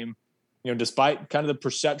a game, despite kind of the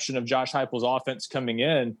perception of Josh Heupel's offense coming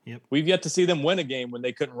in. Yep. We've yet to see them win a game when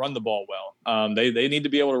they couldn't run the ball well. They need to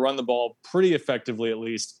be able to run the ball pretty effectively, at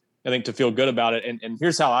least, I think, to feel good about it. And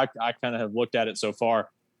here's how I kind of have looked at it so far.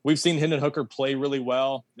 We've seen Hendon Hooker play really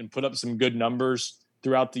well and put up some good numbers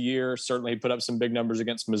throughout the year. Certainly he put up some big numbers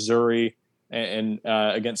against Missouri and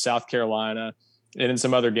against South Carolina and in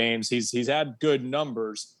some other games. He's had good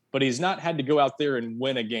numbers, but he's not had to go out there and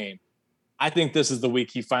win a game. I think this is the week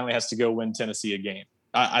he finally has to go win Tennessee a game.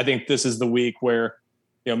 I think this is the week where,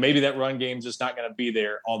 maybe that run game's just not going to be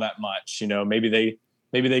there all that much. Maybe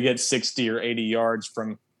they get 60 or 80 yards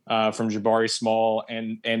from Jabari Small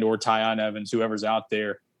and or Tyon Evans, whoever's out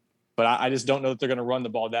there. But I just don't know that they're going to run the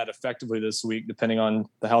ball that effectively this week, depending on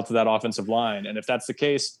the health of that offensive line. And if that's the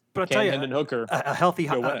case, but I'll tell you, Hendon Hooker a healthy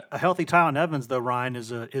Tyon Evans, though, Ryan,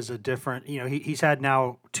 is a different. He's had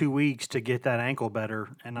now 2 weeks to get that ankle better,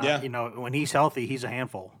 and when he's healthy, he's a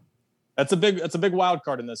handful. That's a big wild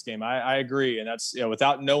card in this game. I agree, and that's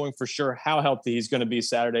without knowing for sure how healthy he's going to be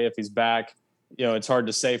Saturday if he's back. it's hard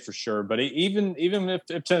to say for sure. But even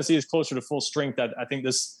if Tennessee is closer to full strength, I think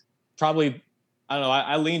this probably, I don't know.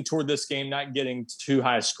 I lean toward this game not getting too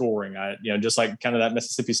high scoring. Just like kind of that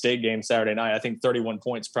Mississippi State game Saturday night, I think 31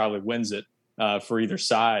 points probably wins it for either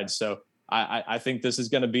side. So I think this is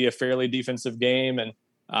going to be a fairly defensive game. And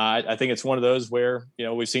I think it's one of those where,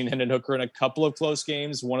 we've seen Hendon Hooker in a couple of close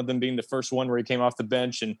games, one of them being the first one where he came off the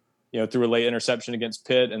bench and, threw a late interception against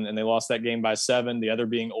Pitt and they lost that game by 7. The other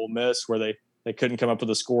being Ole Miss, where they couldn't come up with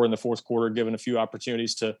a score in the fourth quarter, given a few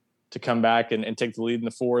opportunities to come back and take the lead in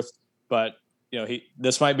the fourth. But,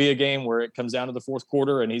 this might be a game where it comes down to the fourth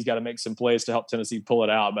quarter and he's got to make some plays to help Tennessee pull it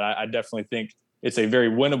out. But I definitely think it's a very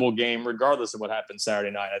winnable game, regardless of what happens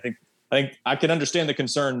Saturday night. I think I can understand the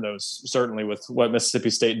concern, though, certainly with what Mississippi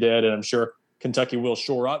State did. And I'm sure Kentucky will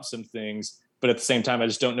shore up some things. But at the same time, I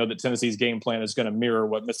just don't know that Tennessee's game plan is going to mirror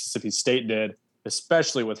what Mississippi State did,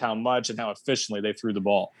 especially with how much and how efficiently they threw the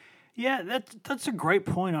ball. Yeah, that's a great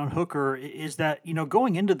point on Hooker, is that,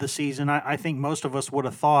 going into the season, I think most of us would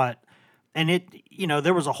have thought, and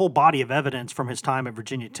there was a whole body of evidence from his time at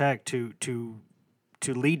Virginia Tech to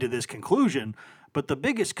lead to this conclusion. But the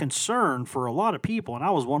biggest concern for a lot of people, and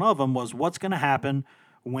I was one of them, was what's going to happen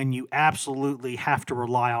when you absolutely have to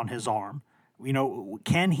rely on his arm.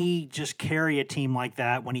 Can he just carry a team like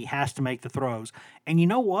that when he has to make the throws? And you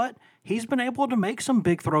know what? He's been able to make some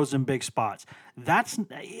big throws in big spots.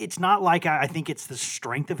 It's not like I think it's the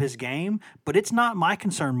strength of his game, but it's not my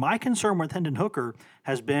concern. My concern with Hendon Hooker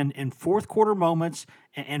has been in fourth quarter moments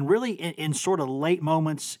and really in sort of late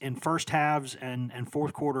moments in first halves and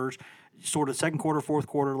fourth quarters, sort of second quarter, fourth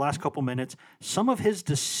quarter, last couple minutes. Some of his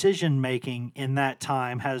decision-making in that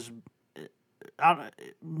time has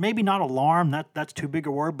maybe not alarm, that's too big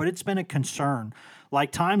a word, but it's been a concern.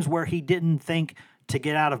 Like times where he didn't think to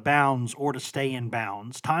get out of bounds or to stay in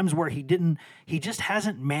bounds. Times where he just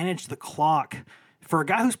hasn't managed the clock. For a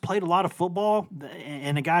guy who's played a lot of football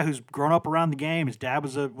and a guy who's grown up around the game, his dad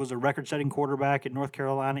was a record-setting quarterback at North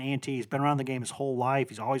Carolina A&T. He's been around the game his whole life.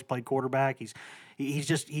 He's always played quarterback.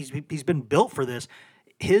 He's been built for this.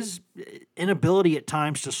 His inability at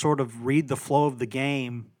times to sort of read the flow of the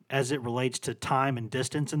game as it relates to time and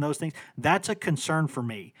distance and those things, that's a concern for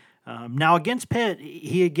me. Now against Pitt,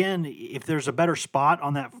 if there's a better spot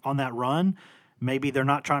on that run, maybe they're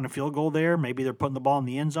not trying to field goal there. Maybe they're putting the ball in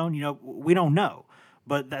the end zone. We don't know.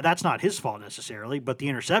 But that's not his fault necessarily. But the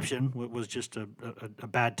interception was just a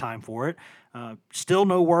bad time for it. Still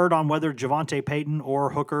no word on whether Javonte Payton or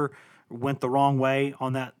Hooker went the wrong way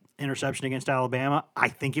on that interception against Alabama. I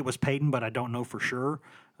think it was Payton, but I don't know for sure.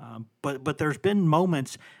 But there's been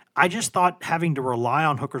moments. I just thought having to rely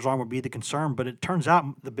on Hooker's arm would be the concern, but it turns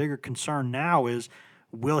out the bigger concern now is,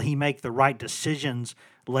 will he make the right decisions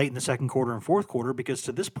late in the second quarter and fourth quarter? Because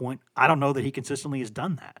to this point, I don't know that he consistently has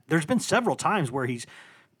done that. There's been several times where he's,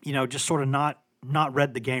 just sort of not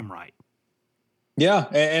read the game right. Yeah,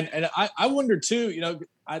 and I wonder too,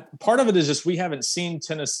 part of it is just we haven't seen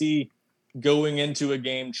Tennessee going into a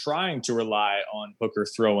game trying to rely on Hooker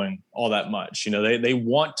throwing all that much. They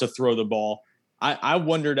want to throw the ball. I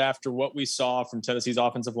wondered after what we saw from Tennessee's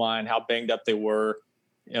offensive line, how banged up they were,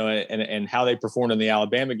 and how they performed in the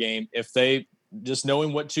Alabama game, if they just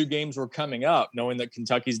knowing what two games were coming up, knowing that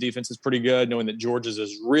Kentucky's defense is pretty good, knowing that Georgia's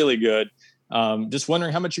is really good, just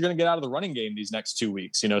wondering how much you're going to get out of the running game these next 2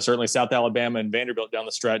 weeks. Certainly South Alabama and Vanderbilt down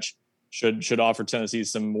the stretch should offer Tennessee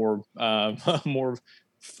some more more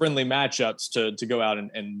friendly matchups to go out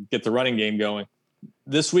and get the running game going.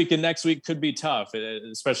 This week and next week could be tough,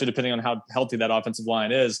 especially depending on how healthy that offensive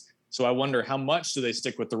line is. So I wonder how much do they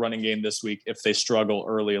stick with the running game this week if they struggle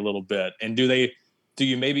early a little bit? And do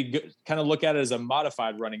you maybe kind of look at it as a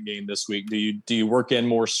modified running game this week? Do you work in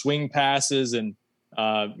more swing passes and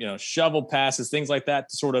shovel passes, things like that,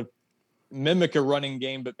 to sort of mimic a running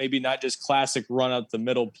game, but maybe not just classic run up the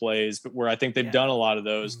middle plays, but where I think they've done a lot of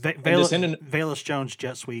those. Velus Jones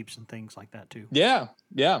jet sweeps and things like that too. Yeah.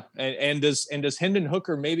 And does Hendon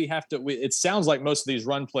Hooker maybe have to? It sounds like most of these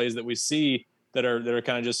run plays that we see that are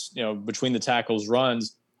kind of just between the tackles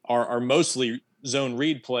runs are mostly zone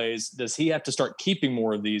read plays. Does he have to start keeping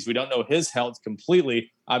more of these? We don't know his health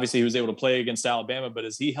completely. Obviously, he was able to play against Alabama, but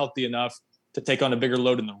is he healthy enough to take on a bigger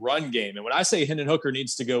load in the run game? And when I say Hendon Hooker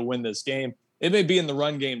needs to go win this game, it may be in the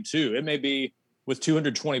run game too. It may be with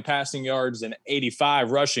 220 passing yards and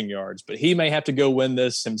 85 rushing yards, but he may have to go win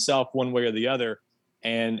this himself one way or the other.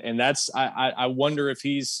 And that's, I wonder if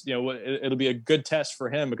he's, it'll be a good test for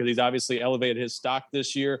him because he's obviously elevated his stock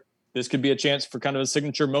this year. This could be a chance for kind of a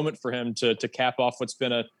signature moment for him to cap off what's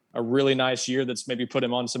been a really nice year that's maybe put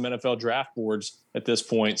him on some NFL draft boards at this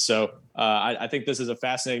point. So I think this is a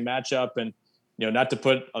fascinating matchup, and not to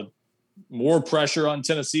put more pressure on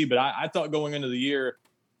Tennessee. But I thought going into the year,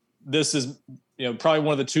 this is probably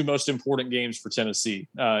one of the two most important games for Tennessee.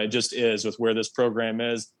 It just is with where this program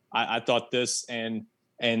is. I thought this and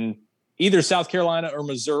either South Carolina or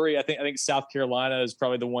Missouri. I think South Carolina is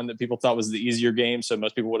probably the one that people thought was the easier game. So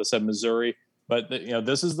most people would have said Missouri. But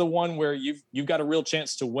this is the one where you've got a real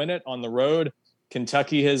chance to win it on the road.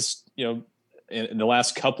 Kentucky has in the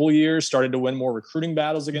last couple of years started to win more recruiting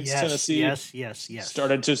battles against Tennessee. Yes.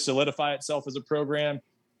 Started to solidify itself as a program.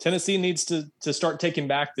 Tennessee needs to start taking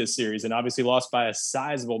back this series, and obviously lost by a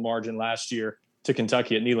sizable margin last year to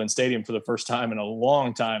Kentucky at Neyland Stadium for the first time in a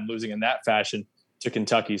long time, losing in that fashion to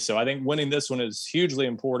Kentucky. So I think winning this one is hugely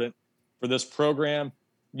important for this program.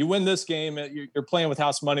 You win this game, you're playing with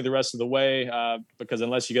house money the rest of the way because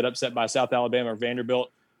unless you get upset by South Alabama or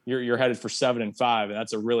Vanderbilt, you're headed for 7-5, and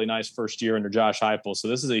that's a really nice first year under Josh Heupel. So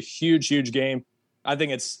this is a huge game. I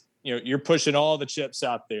think it's you're pushing all the chips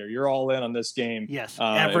out there. You're all in on this game. Yes,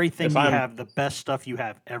 everything if you have, the best stuff you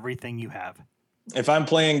have, everything you have. If I'm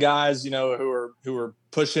playing guys, who are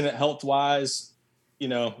pushing it health wise,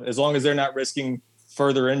 as long as they're not risking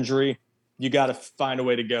further injury, you got to find a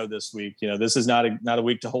way to go this week. This is not a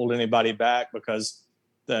week to hold anybody back because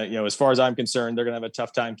as far as I'm concerned, they're going to have a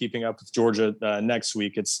tough time keeping up with Georgia next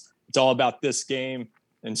week. It's all about this game.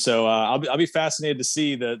 And so I'll be fascinated to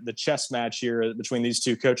see the chess match here between these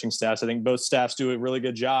two coaching staffs. I think both staffs do a really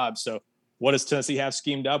good job. So what does Tennessee have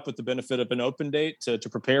schemed up with the benefit of an open date to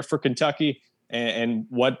prepare for Kentucky? And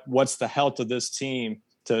what's the health of this team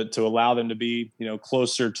to allow them to be,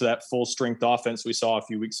 closer to that full strength offense we saw a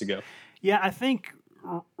few weeks ago? Yeah, I think,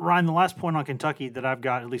 Ryan, the last point on Kentucky that I've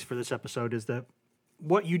got, at least for this episode, is that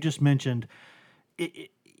what you just mentioned,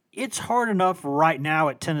 it's hard enough right now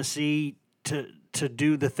at Tennessee to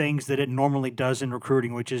do the things that it normally does in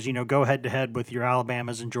recruiting, which is, go head-to-head with your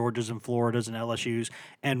Alabamas and Georgias and Floridas and LSUs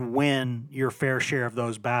and win your fair share of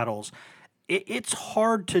those battles. It's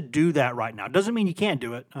hard to do that right now. Doesn't mean you can't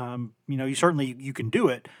do it. You certainly you can do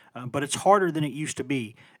it, but it's harder than it used to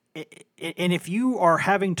be. And if you are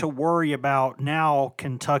having to worry about now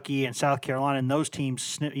Kentucky and South Carolina and those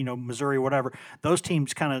teams, Missouri, whatever, those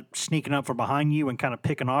teams kind of sneaking up from behind you and kind of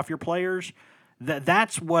picking off your players,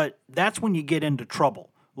 that's when you get into trouble.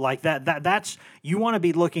 Like that's you want to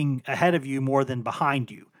be looking ahead of you more than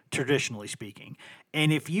behind you, traditionally speaking.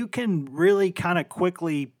 And if you can really kind of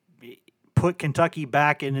quickly put Kentucky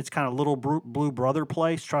back in its kind of little blue brother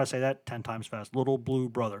place. Try to say that 10 times fast. Little blue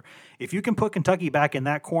brother. If you can put Kentucky back in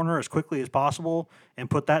that corner as quickly as possible and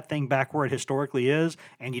put that thing back where it historically is,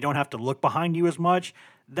 and you don't have to look behind you as much,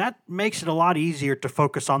 that makes it a lot easier to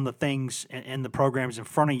focus on the things and the programs in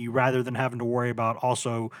front of you rather than having to worry about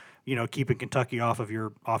also, keeping Kentucky off of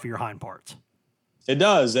your hind parts. It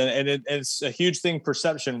does, and it's a huge thing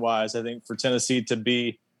perception-wise, I think, for Tennessee to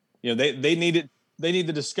be, they need it. They need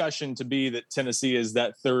the discussion to be that Tennessee is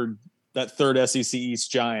that third SEC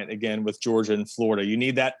East giant again with Georgia and Florida. You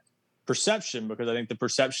need that perception because I think the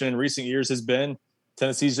perception in recent years has been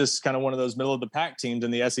Tennessee's just kind of one of those middle of the pack teams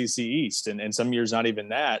in the SEC East, and some years not even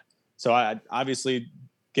that. So obviously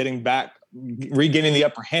regaining the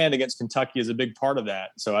upper hand against Kentucky is a big part of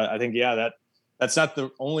that. So I think that's not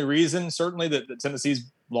the only reason certainly that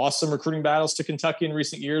Tennessee's lost some recruiting battles to Kentucky in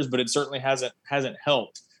recent years, but it certainly hasn't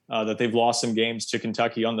helped. That they've lost some games to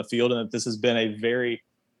Kentucky on the field, and that this has been a very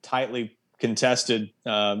tightly contested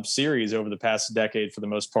series over the past decade for the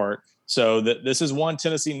most part. So this is one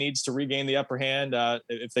Tennessee needs to regain the upper hand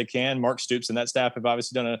if they can. Mark Stoops and that staff have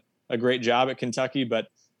obviously done a great job at Kentucky, but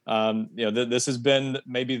this has been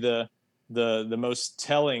maybe the most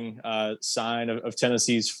telling sign of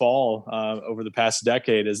Tennessee's fall over the past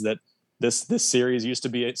decade is that this series used to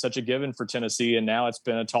be such a given for Tennessee, and now it's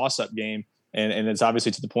been a toss-up game. And it's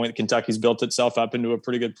obviously to the point that Kentucky's built itself up into a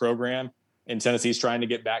pretty good program, and Tennessee's trying to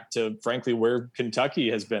get back to, frankly, where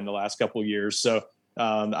Kentucky has been the last couple of years. So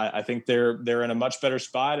I think they're in a much better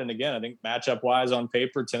spot. And again, I think matchup-wise on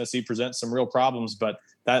paper, Tennessee presents some real problems, but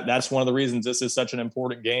that's one of the reasons this is such an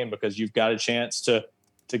important game because you've got a chance to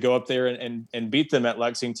go up there and beat them at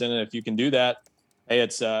Lexington. And if you can do that, hey,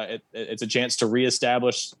 it's a chance to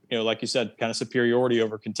reestablish, like you said, kind of superiority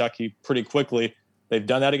over Kentucky pretty quickly. They've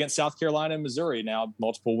done that against South Carolina and Missouri. Now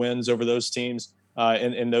multiple wins over those teams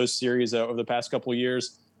in those series over the past couple of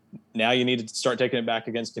years. Now you need to start taking it back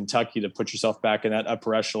against Kentucky to put yourself back in that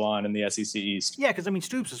upper echelon in the SEC East. Yeah, because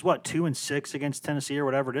Stoops is 2-6 against Tennessee or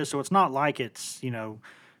whatever it is. So it's not like it's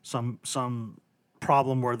some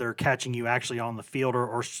problem where they're catching you actually on the field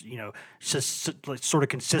or sort of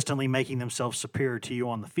consistently making themselves superior to you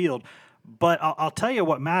on the field. But I'll tell you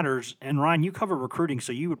what matters, and Ryan, you cover recruiting,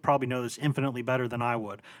 so you would probably know this infinitely better than I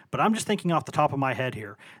would. But I'm just thinking off the top of my head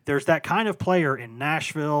here. There's that kind of player in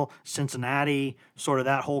Nashville, Cincinnati, sort of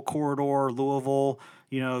that whole corridor, Louisville,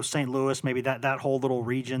 St. Louis, maybe that whole little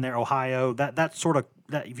region there, Ohio, that sort of,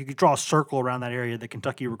 that if you could draw a circle around that area that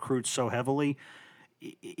Kentucky recruits so heavily,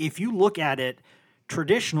 if you look at it,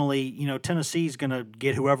 traditionally, Tennessee's going to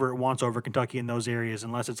get whoever it wants over Kentucky in those areas,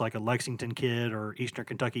 unless it's like a Lexington kid or Eastern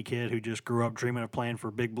Kentucky kid who just grew up dreaming of playing for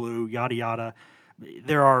Big Blue, yada, yada.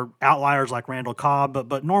 There are outliers like Randall Cobb,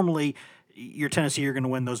 but normally your Tennessee, you're going to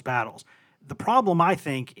win those battles. The problem, I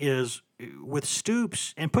think, is with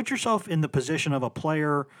Stoops, and put yourself in the position of a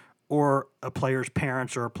player or a player's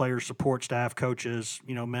parents or a player's support staff, coaches,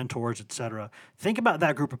 mentors, etc. Think about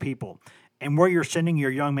that group of people and where you're sending your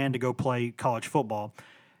young man to go play college football.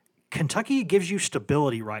 Kentucky gives you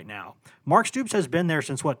stability right now. Mark Stoops has been there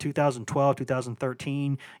since, 2012,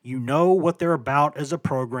 2013. You know what they're about as a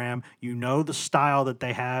program. You know the style that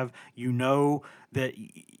they have. You know that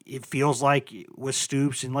it feels like with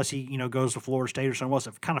Stoops, unless he, goes to Florida State or somewhere else,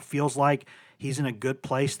 it kind of feels like he's in a good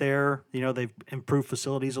place there. They've improved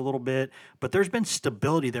facilities a little bit, but there's been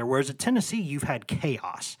stability there. Whereas at Tennessee, you've had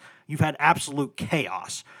chaos. You've had absolute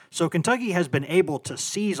chaos. So Kentucky has been able to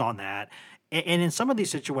seize on that. And in some of these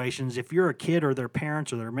situations, if you're a kid or their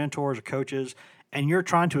parents or their mentors or coaches, and you're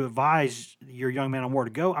trying to advise your young man on where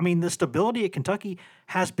to go, the stability at Kentucky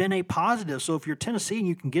has been a positive. So if you're Tennessee and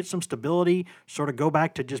you can get some stability, sort of go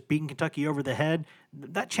back to just beating Kentucky over the head,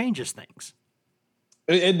 that changes things.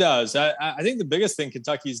 It does. I think the biggest thing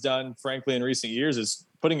Kentucky's done, frankly, in recent years is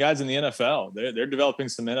putting guys in the NFL. They're developing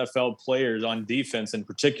some NFL players on defense in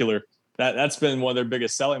particular. That's been one of their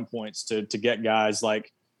biggest selling points to get guys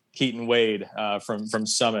like Keaton Wade from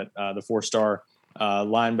Summit, the 4-star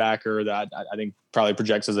linebacker that I think probably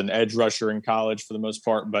projects as an edge rusher in college for the most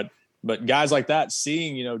part. But guys like that,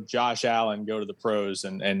 seeing, Josh Allen go to the pros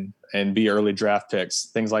and be early draft picks,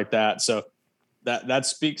 things like that. So that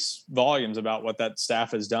speaks volumes about what that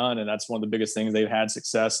staff has done. And that's one of the biggest things they've had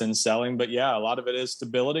success in selling. But yeah, a lot of it is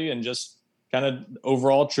stability and just kind of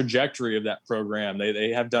overall trajectory of that program. They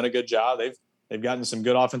have done a good job. They've gotten some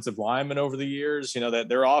good offensive linemen over the years. That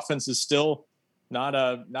their offense is still not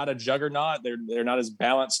a juggernaut. They're not as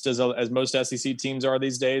balanced as most SEC teams are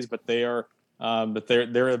these days, but they are. But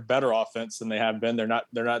they're a better offense than they have been. They're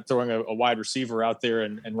not throwing a wide receiver out there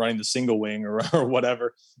and running the single wing or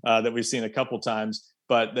whatever that we've seen a couple times.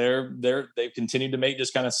 But they've continued to make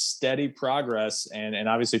just kind of steady progress and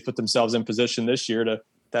obviously put themselves in position this year to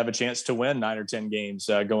have a chance to win 9 or 10 games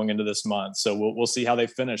going into this month. So we'll see how they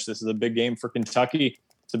finish. This is a big game for Kentucky.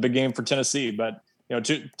 It's a big game for Tennessee. But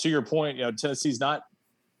to your point, Tennessee's not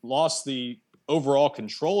lost the overall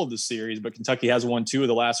control of the series, but Kentucky has won 2 of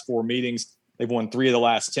the last 4 meetings. They've won 3 of the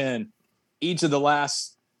last 10. Each of the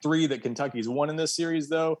last 3 that Kentucky's won in this series,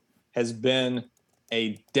 though, has been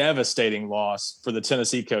a devastating loss for the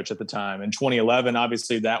Tennessee coach at the time. In 2011,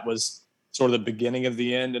 obviously, that was sort of the beginning of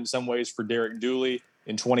the end in some ways for Derek Dooley.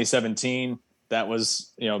 In 2017, that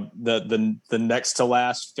was, the next to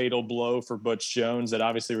last fatal blow for Butch Jones that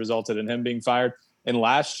obviously resulted in him being fired. And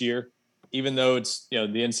last year, even though it's, the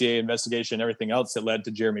NCAA investigation and everything else that led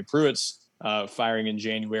to Jeremy Pruitt's firing in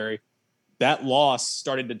January, that loss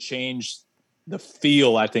started to change the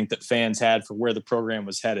feel, I think, that fans had for where the program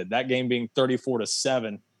was headed. That game being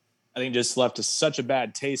 34-7, I think just left such a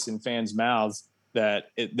bad taste in fans' mouths that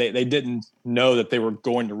they didn't know that they were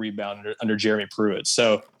going to rebound under Jeremy Pruitt.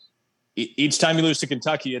 So each time you lose to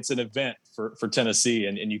Kentucky, it's an event for Tennessee,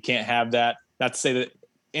 and you can't have that. Not to say that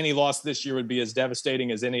any loss this year would be as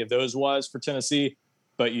devastating as any of those was for Tennessee,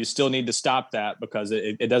 but you still need to stop that because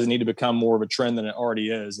it doesn't need to become more of a trend than it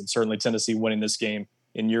already is. And certainly Tennessee winning this game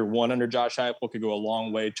in year 1 under Josh Heupel could go a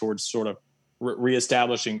long way towards sort of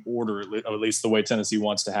reestablishing order, at least the way Tennessee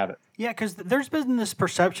wants to have it. Yeah, because there's been this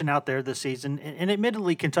perception out there this season, and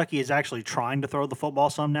admittedly Kentucky is actually trying to throw the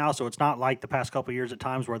football some now, so it's not like the past couple of years at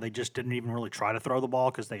times where they just didn't even really try to throw the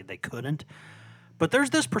ball because they couldn't. But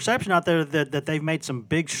there's this perception out there that they've made some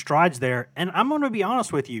big strides there, and I'm going to be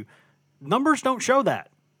honest with you, numbers don't show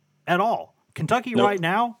that at all. Kentucky right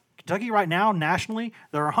now, nationally,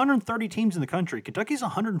 there are 130 teams in the country. Kentucky's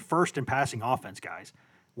 101st in passing offense, guys.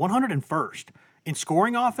 101st. In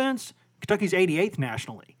scoring offense, Kentucky's 88th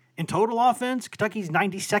nationally. In total offense, Kentucky's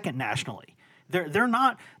 92nd nationally.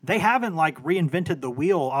 They haven't reinvented the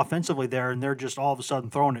wheel offensively there, and they're just all of a sudden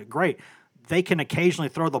throwing it great. They can occasionally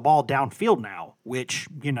throw the ball downfield now, which,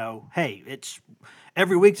 hey, it's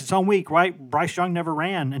every week's its own week, right? Bryce Young never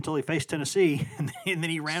ran until he faced Tennessee, and then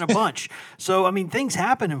he ran a bunch. So I mean, things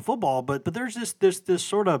happen in football, but there's this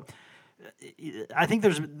sort of, I think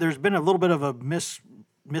there's been a little bit of a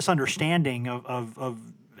misunderstanding of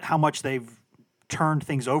how much they've turned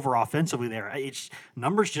things over offensively there. It's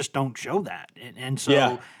numbers just don't show that. And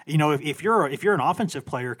so, if you're an offensive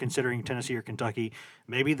player considering Tennessee or Kentucky,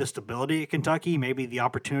 maybe the stability at Kentucky, maybe the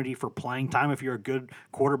opportunity for playing time if you're a good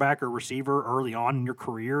quarterback or receiver early on in your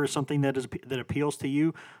career is something that appeals to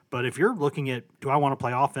you. But if you're looking at, do I want to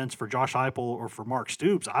play offense for Josh Heupel or for Mark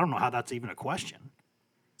Stoops, I don't know how that's even a question.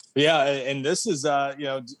 Yeah, and this is,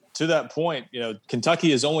 to that point,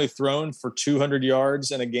 Kentucky has only thrown for 200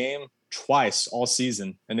 yards in a game twice all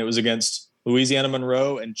season, and it was against Louisiana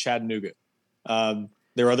Monroe and Chattanooga.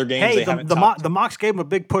 There are other games they haven't topped. The Mocs gave them a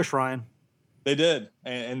big push, Ryan. They did,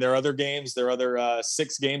 and there are other games. There are other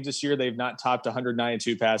 6 games this year they've not topped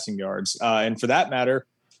 192 passing yards, and for that matter,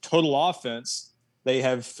 total offense they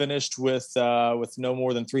have finished with no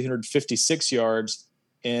more than 356 yards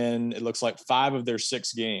in, it looks like, 5 of their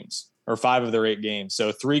 6 games. Or 5 of their 8 games.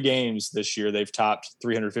 So 3 games this year, they've topped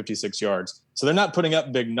 356 yards. So they're not putting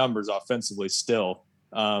up big numbers offensively still.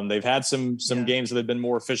 They've had some games that have been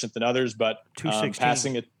more efficient than others, but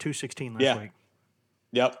 216 last week.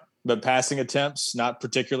 Yep. But passing attempts, not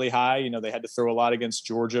particularly high. They had to throw a lot against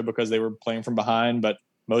Georgia because they were playing from behind, but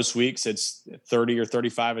most weeks it's 30 or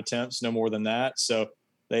 35 attempts, no more than that. So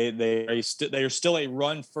they are still a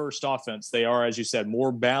run-first offense. They are, as you said,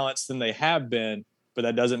 more balanced than they have been, but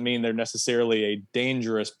that doesn't mean they're necessarily a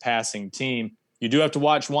dangerous passing team. You do have to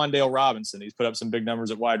watch Wan'Dale Robinson. He's put up some big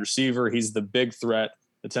numbers at wide receiver. He's the big threat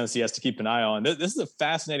that Tennessee has to keep an eye on. This is a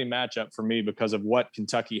fascinating matchup for me because of what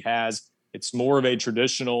Kentucky has. It's more of a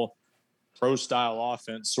traditional pro-style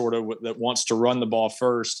offense, sort of, that wants to run the ball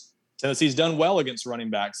first. Tennessee's done well against running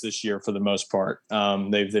backs this year for the most part.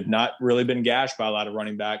 They've not really been gashed by a lot of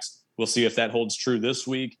running backs. We'll see if that holds true this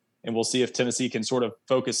week. And we'll see if Tennessee can sort of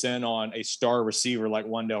focus in on a star receiver like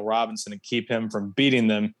Wan'Dale Robinson and keep him from beating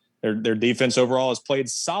them. Their defense overall has played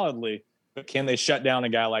solidly, but can they shut down a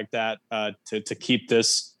guy like that to keep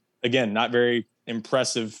this, again, not very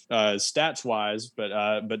impressive stats-wise,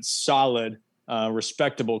 but solid,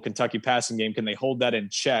 respectable Kentucky passing game? Can they hold that in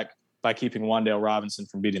check by keeping Wan'Dale Robinson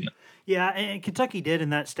from beating them? Yeah, and Kentucky did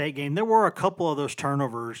in that state game. There were a couple of those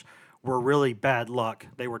turnovers were really bad luck.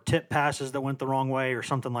 They were tip passes that went the wrong way or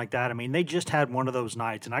something like that. I mean, they just had one of those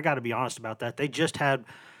nights, and I got to be honest about that. They just had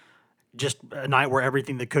a night where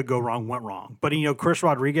everything that could go wrong went wrong. But, Chris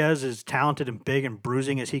Rodriguez, is talented and big and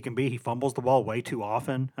bruising as he can be. He fumbles the ball way too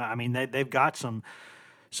often. I mean, they've got some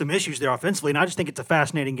issues there offensively, and I just think it's a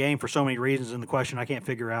fascinating game for so many reasons. And the question I can't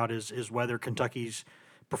figure out is whether Kentucky's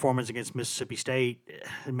performance against Mississippi State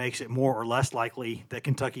makes it more or less likely that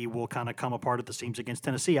Kentucky will kind of come apart at the seams against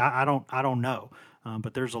Tennessee. I don't know,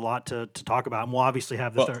 but there's a lot to talk about, and we'll obviously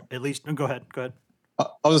have this at least. Go ahead. I was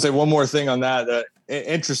going to say one more thing on that. The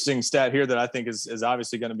interesting stat here that I think is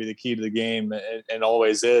obviously going to be the key to the game, and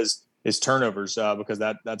always is turnovers, because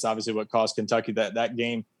that's obviously what cost Kentucky that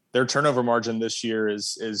game. Their turnover margin this year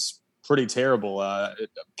is pretty terrible.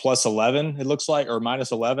 Plus 11 it looks like, or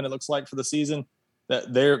minus 11 it looks like for the season.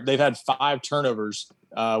 They've had 5 turnovers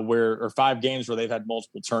or 5 games where they've had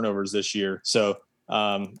multiple turnovers this year. So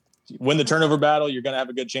win the turnover battle, you're going to have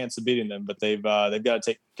a good chance of beating them. But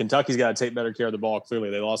Kentucky's got to take better care of the ball. Clearly,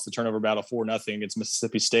 they lost the turnover battle 4-0 against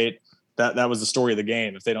Mississippi State. That was the story of the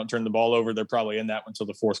game. If they don't turn the ball over, they're probably in that one until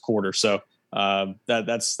the fourth quarter. So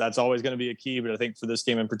that's always going to be a key. But I think for this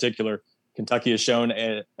game in particular, Kentucky has shown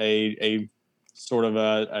a sort of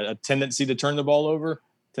a tendency to turn the ball over.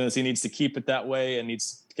 Tennessee needs to keep it that way and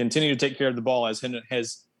needs to continue to take care of the ball as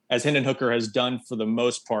Hendon Hooker has done for the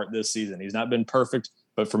most part this season. He's not been perfect,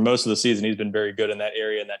 but for most of the season, he's been very good in that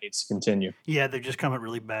area, and that needs to continue. Yeah, they've just come at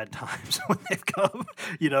really bad times when they've come.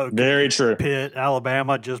 Very true. Pitt,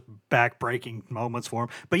 Alabama, just back-breaking moments for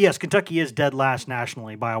them. But yes, Kentucky is dead last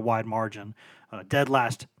nationally by a wide margin. Dead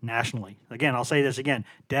last nationally. Again, I'll say this again.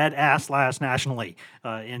 Dead ass last nationally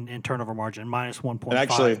in turnover margin, minus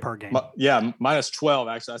 1.5 per game. Minus 12.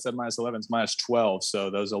 Actually, I said minus 11. It's minus 12. So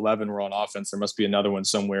those 11 were on offense. There must be another one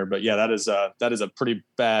somewhere. But yeah, that is a pretty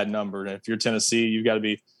bad number. And if you're Tennessee, you've got to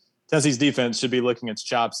be – Tennessee's defense should be licking its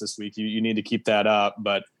chops this week. You need to keep that up.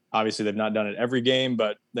 But obviously they've not done it every game.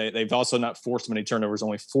 But they've also not forced many turnovers.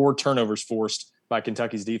 Only 4 turnovers forced by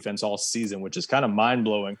Kentucky's defense all season, which is kind of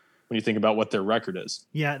mind-blowing when you think about what their record is.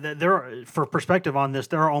 Yeah, for perspective on this,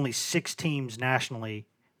 there are only 6 teams nationally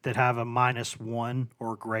that have a -1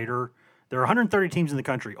 or greater. There are 130 teams in the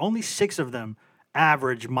country. Only 6 of them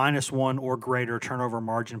average -1 or greater turnover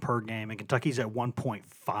margin per game, and Kentucky's at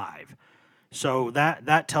 1.5. So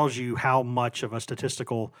that tells you how much of a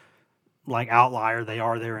statistical outlier they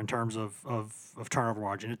are there in terms of turnover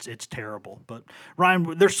margin. It's terrible. But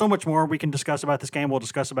Ryan, there's so much more we can discuss about this game. We'll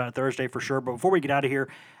discuss about it Thursday for sure. But before we get out of here,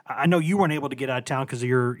 I know you weren't able to get out of town because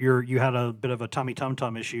you had a bit of a tummy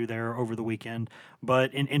tum issue there over the weekend.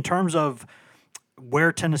 But in terms of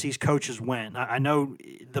where Tennessee's coaches went, I know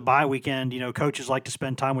the bye weekend, coaches like to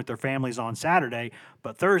spend time with their families on Saturday,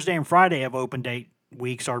 but Thursday and Friday of open date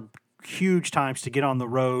weeks are huge times to get on the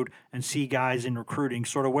road and see guys in recruiting.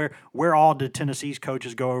 Sort of where all did Tennessee's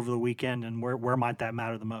coaches go over the weekend, and where might that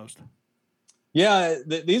matter the most? Yeah,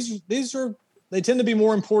 they tend to be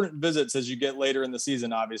more important visits as you get later in the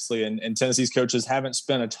season, obviously. And Tennessee's coaches haven't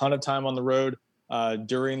spent a ton of time on the road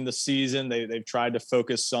during the season. They've tried to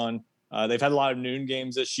focus on. They've had a lot of noon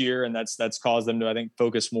games this year, and that's caused them to, I think,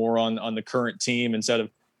 focus more on the current team instead of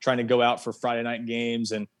trying to go out for Friday night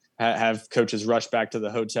games and have coaches rush back to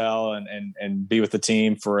the hotel and be with the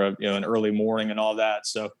team for an early morning and all that.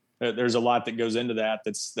 So there's a lot that goes into that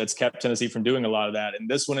that's kept Tennessee from doing a lot of that. And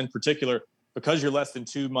this one in particular, because you're less than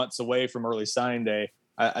 2 months away from early signing day,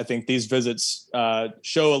 I think these visits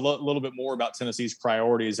show a little bit more about Tennessee's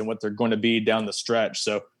priorities and what they're going to be down the stretch.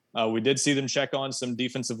 So we did see them check on some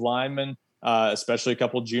defensive linemen, especially a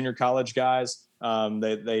couple junior college guys.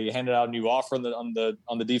 They handed out a new offer on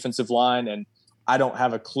the defensive line, and I don't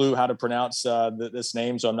have a clue how to pronounce this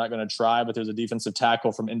name, so I'm not going to try, but there's a defensive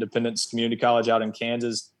tackle from Independence Community College out in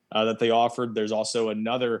Kansas that they offered. There's also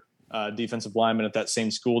another defensive lineman at that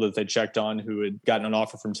same school that they checked on who had gotten an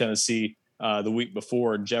offer from Tennessee the week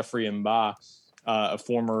before, Jeffrey Mba, a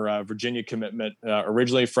former Virginia commitment,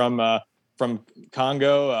 originally from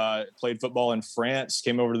Congo, played football in France,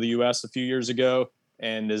 came over to the U.S. a few years ago,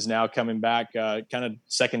 and is now coming back kind of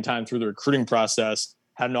second time through the recruiting process.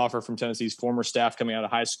 Had an offer from Tennessee's former staff coming out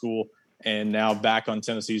of high school, and now back on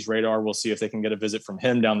Tennessee's radar. We'll see if they can get a visit from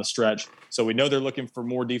him down the stretch. So we know they're looking for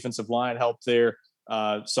more defensive line help there.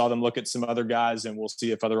 Saw them look at some other guys, and we'll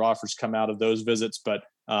see if other offers come out of those visits. But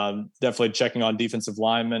definitely checking on defensive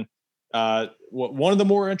linemen. One of the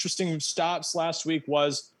more interesting stops last week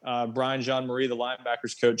was Brian Jean-Marie, the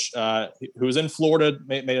linebackers coach, who was in Florida,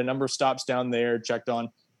 made a number of stops down there, checked on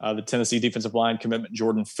the Tennessee defensive line commitment,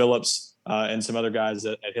 Jordan Phillips, and some other guys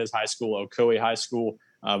at his high school, Ocoee High School.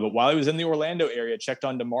 But while he was in the Orlando area, checked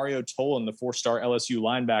on Demario Tolan, the 4-star LSU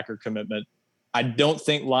linebacker commitment. I don't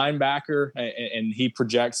think linebacker, and he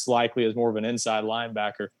projects likely as more of an inside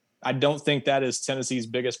linebacker. I don't think that is Tennessee's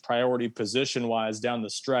biggest priority position-wise down the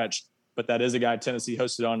stretch, but that is a guy Tennessee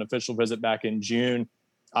hosted on an official visit back in June,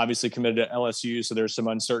 obviously committed to LSU, so there's some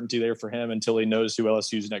uncertainty there for him until he knows who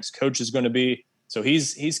LSU's next coach is going to be. So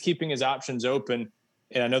he's keeping his options open.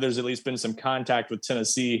 And I know there's at least been some contact with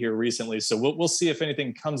Tennessee here recently. So we'll see if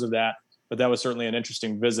anything comes of that. But that was certainly an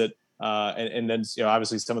interesting visit. And then,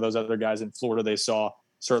 obviously some of those other guys in Florida they saw,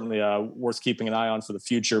 certainly worth keeping an eye on for the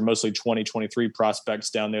future, mostly 2023 prospects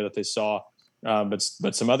down there that they saw. But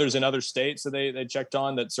some others in other states that they checked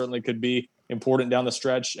on that certainly could be important down the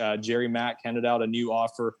stretch. Jerry Mack handed out a new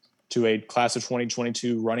offer to a class of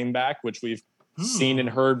 2022 running back, which we've seen and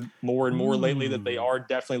heard more and more lately that they are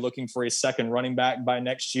definitely looking for a second running back by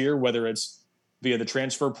next year, whether it's via the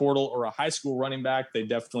transfer portal or a high school running back. They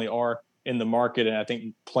definitely are in the market, and I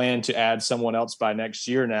think plan to add someone else by next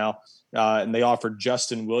year now. And they offered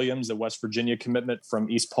Justin Williams, a West Virginia commitment from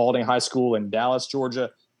East Paulding High School in Dallas, Georgia.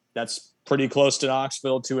 That's pretty close to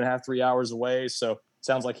Knoxville, 2.5, 3 hours away. So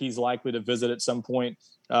sounds like he's likely to visit at some point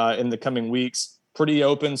in the coming weeks. Pretty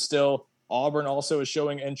open still. Auburn also is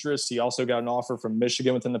showing interest. He also got an offer from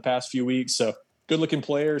Michigan within the past few weeks. So good-looking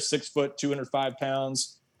player, 6 foot, 205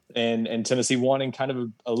 pounds, and Tennessee wanting kind of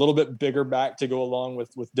a little bit bigger back to go along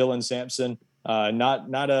with Dylan Sampson.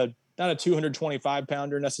 Not a 225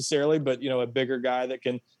 pounder necessarily, but a bigger guy that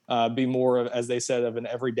can be more of, as they said, of an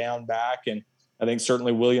every down back. And I think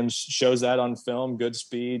certainly Williams shows that on film. Good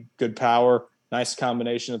speed, good power, nice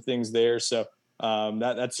combination of things there. So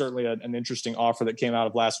that's certainly an interesting offer that came out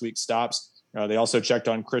of last week's stops. They also checked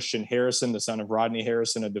on Christian Harrison, the son of Rodney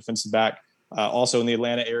Harrison, a defensive back, also in the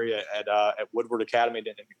Atlanta area at Woodward Academy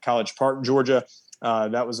in College Park, Georgia.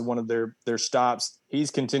 That was one of their stops. He's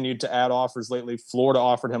continued to add offers lately. Florida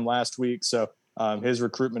offered him last week, so his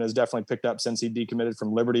recruitment has definitely picked up since he decommitted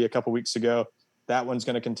from Liberty a couple weeks ago. That one's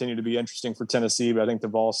going to continue to be interesting for Tennessee, but I think the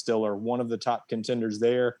Vols still are one of the top contenders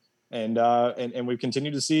there. And we've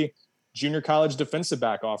continued to see junior college defensive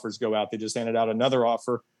back offers go out. They just handed out another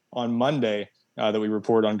offer on Monday that we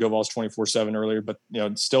reported on GoVols 24/7 earlier, but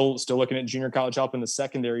still looking at junior college help in the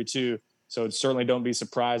secondary too. So certainly don't be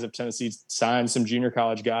surprised if Tennessee signs some junior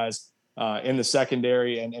college guys in the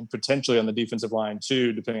secondary and potentially on the defensive line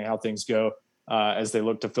too, depending on how things go as they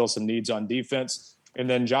look to fill some needs on defense. And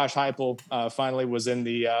then Josh Heupel finally was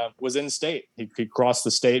in state. He crossed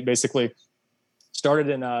the state, basically started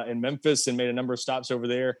in Memphis and made a number of stops over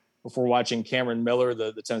there before watching Cameron Miller,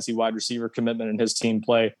 the Tennessee wide receiver commitment, and his team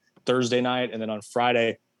play Thursday night. And then on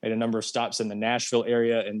Friday, made a number of stops in the Nashville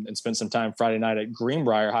area and spent some time Friday night at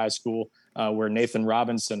Greenbrier High School, where Nathan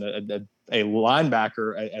Robinson, a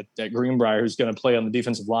linebacker at Greenbrier, who's going to play on the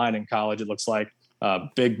defensive line in college, it looks like,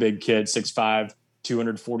 big kid, 6'5",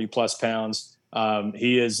 240 plus pounds.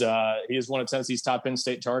 He is one of Tennessee's top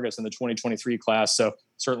in-state targets in the 2023 class. So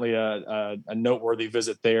certainly a noteworthy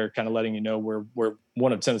visit there, kind of letting you know where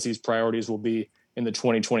one of Tennessee's priorities will be in the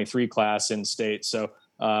 2023 class in state. So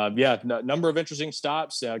number of interesting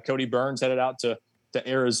stops. Cody Burns headed out to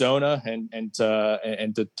Arizona and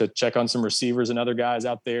to check on some receivers and other guys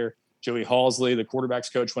out there. Joey Halsley, the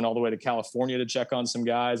quarterbacks coach, went all the way to California to check on some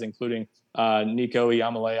guys, including Nico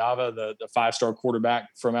Iamaleava, the five-star quarterback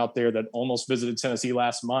from out there that almost visited Tennessee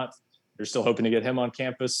last month. They're still hoping to get him on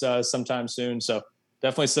campus sometime soon. So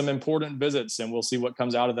definitely some important visits, and we'll see what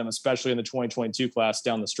comes out of them, especially in the 2022 class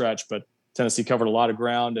down the stretch. But Tennessee covered a lot of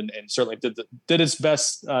ground and certainly did its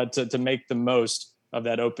best to make the most of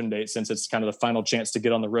that open date, since it's kind of the final chance to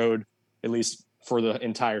get on the road, at least for the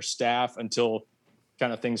entire staff, until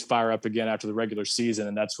kind of things fire up again after the regular season.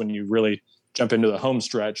 And that's when you really jump into the home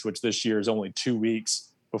stretch, which this year is only 2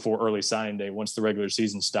 weeks before early signing day once the regular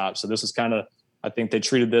season stops. So this is kind of, I think they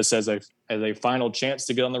treated this as a final chance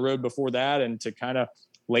to get on the road before that and to kind of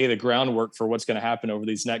lay the groundwork for what's going to happen over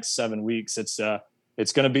these next 7 weeks. It's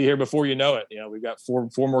going to be here before you know it. You know, we've got four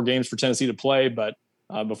more games for Tennessee to play, but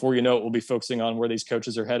before you know it, we'll be focusing on where these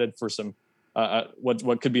coaches are headed for some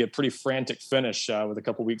what could be a pretty frantic finish with a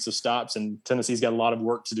couple weeks of stops. And Tennessee's got a lot of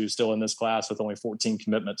work to do still in this class with only 14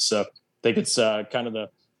 commitments. So I think it's kind of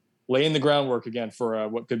laying the groundwork again for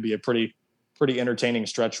what could be a pretty entertaining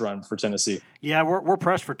stretch run for Tennessee. Yeah, we're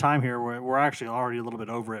pressed for time here. We're actually already a little bit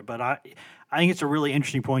over it, but I think it's a really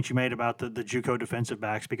interesting point you made about the JUCO defensive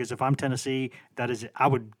backs, because if I'm Tennessee, I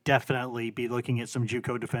would definitely be looking at some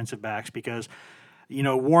JUCO defensive backs, because you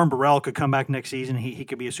know, Warren Burrell could come back next season. He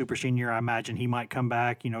could be a super senior. I imagine he might come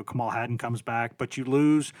back. You know, Kamal Haddon comes back. But you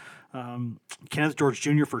lose Kenneth George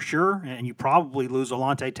Jr. for sure, and you probably lose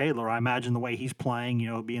Alontae Taylor. I imagine the way he's playing, you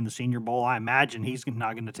know, being the Senior Bowl, I imagine he's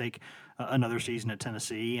not going to take another season at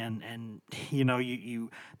Tennessee. And you know,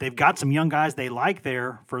 they've got some young guys they like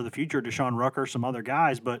there for the future, Deshaun Rucker, some other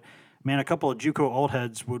guys, but man, a couple of JUCO old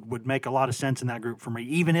heads would make a lot of sense in that group for me,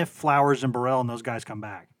 even if Flowers and Burrell and those guys come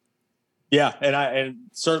back. Yeah, and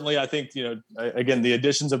certainly I think, you know, again, the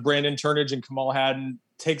additions of Brandon Turnage and Kamal Haddon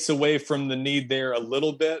takes away from the need there a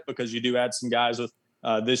little bit, because you do add some guys with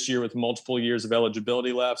this year with multiple years of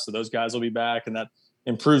eligibility left. So those guys will be back, and that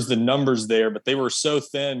improves the numbers there. But they were so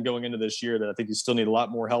thin going into this year that I think you still need a lot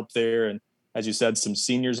more help there. And as you said, some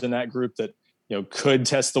seniors in that group that, you know, could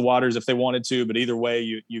test the waters if they wanted to. But either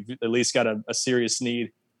way, you've at least got a serious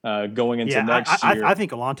need going into next year. I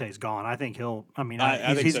think Alontae's gone. I think he's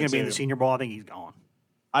going to be in the Senior Bowl. I think he's gone.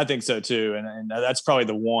 I think so too. And that's probably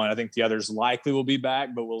the one. I think the others likely will be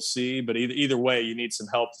back, but we'll see. But either way, you need some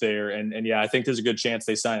help there. And yeah, I think there's a good chance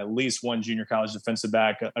they sign at least one junior college defensive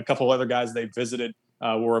back. A couple other guys they visited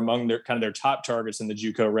were among their top targets in the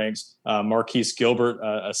JUCO ranks. Marquise Gilbert,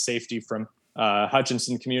 a safety from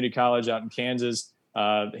Hutchinson Community College out in Kansas.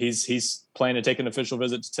 He's planning to take an official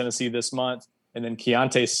visit to Tennessee this month. And then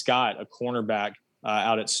Keontae Scott, a cornerback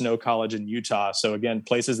out at Snow College in Utah. So again,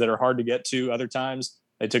 places that are hard to get to other times.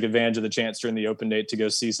 They took advantage of the chance during the open date to go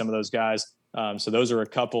see some of those guys. So those are a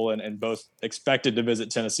couple, and both expected to visit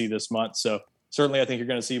Tennessee this month. So certainly I think you're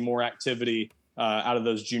going to see more activity out of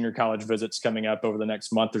those junior college visits coming up over the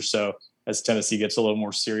next month or so as Tennessee gets a little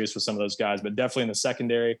more serious with some of those guys. But definitely in the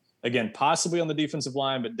secondary, again, possibly on the defensive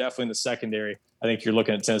line, but definitely in the secondary, I think you're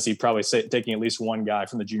looking at Tennessee probably taking at least one guy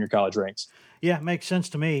from the junior college ranks. Yeah, it makes sense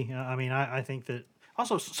to me. I mean, I think that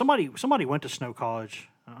also somebody went to Snow College.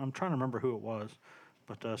 I'm trying to remember who it was,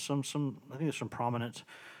 but I think there's some prominent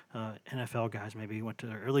NFL guys maybe went to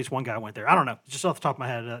there, or at least one guy went there. I don't know. Just off the top of my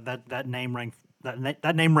head, that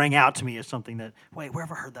name rang out to me as something that, wait, where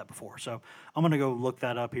have I heard that before? So I'm going to go look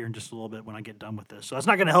that up here in just a little bit when I get done with this. So that's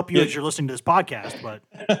not going to help you as you're listening to this podcast, but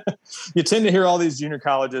you tend to hear all these junior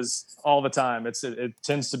colleges all the time. It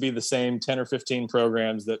tends to be the same 10 or 15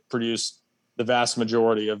 programs that produce the vast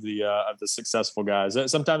majority of the successful guys.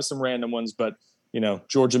 Sometimes some random ones, but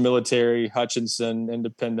Georgia Military, Hutchinson,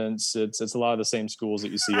 Independence. It's a lot of the same schools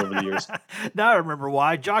that you see over the years. Now I remember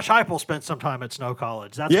why. Josh Heupel spent some time at Snow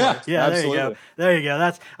College. That's yeah, yeah. absolutely. There you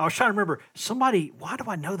go. I was trying to remember somebody. Why do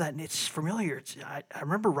I know that? And it's familiar. I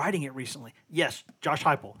remember writing it recently. Yes, Josh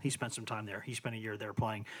Heupel. He spent some time there. He spent a year there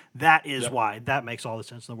playing. That is why. That makes all the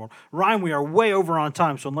sense in the world. Ryan, we are way over on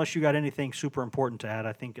time. So unless you got anything super important to add,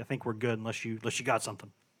 I think we're good. Unless you got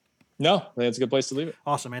something. No, I think it's a good place to leave it.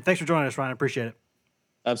 Awesome, man. Thanks for joining us, Ryan. I appreciate it.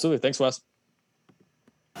 Absolutely. Thanks, Wes.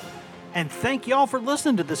 And thank y'all for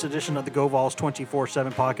listening to this edition of the Go Vols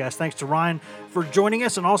 24/7 podcast. Thanks to Ryan for joining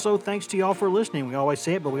us, and also thanks to y'all for listening. We always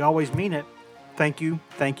say it, but we always mean it. Thank you,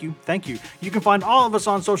 thank you, thank you. You can find all of us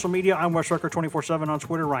on social media. I'm Wes Rucker 24/7 on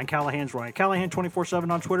Twitter. Ryan Callahan's Ryan Callahan 24/7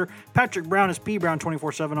 on Twitter. Patrick Brown is P Brown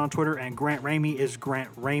 24/7 on Twitter, and Grant Ramey is Grant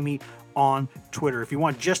Ramey on Twitter. If you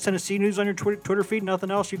want just Tennessee news on your Twitter feed,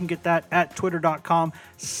 nothing else, you can get that at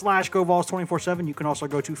twitter.com/GoVols247. You can also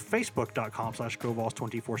go to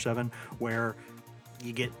facebook.com/GoVols247, where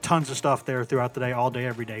you get tons of stuff there throughout the day, all day,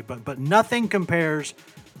 every day. But nothing compares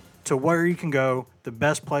to where you can go, the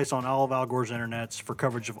best place on all of Al Gore's internets for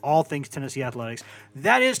coverage of all things Tennessee athletics.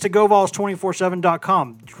 That is to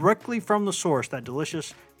GoVols247.com, directly from the source, that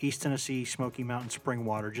delicious East Tennessee Smoky Mountain spring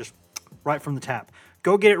water, just right from the tap.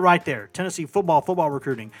 Go get it right there. Tennessee football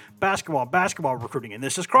recruiting, basketball recruiting. And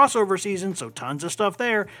this is crossover season, so tons of stuff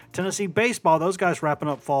there. Tennessee baseball, those guys wrapping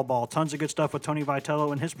up fall ball. Tons of good stuff with Tony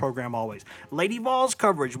Vitello and his program always. Lady Vols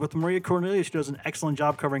coverage with Maria Cornelius, who does an excellent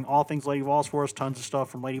job covering all things Lady Vols for us. Tons of stuff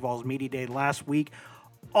from Lady Vols Media Day last week.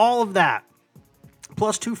 All of that,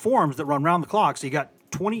 plus 2 forums that run round the clock. So you got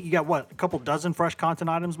a couple dozen fresh content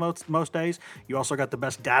items most days. You also got the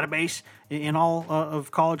best database in all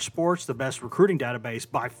of college sports, the best recruiting database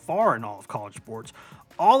by far in all of college sports.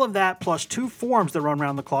 All of that plus 2 forums that run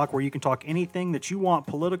around the clock where you can talk anything that you want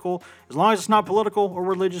political, as long as it's not political or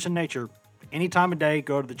religious in nature. Any time of day,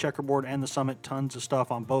 go to the Checkerboard and the Summit. Tons of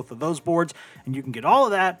stuff on both of those boards, and you can get all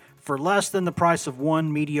of that for less than the price of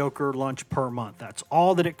one mediocre lunch per month. That's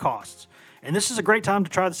all that it costs. And this is a great time to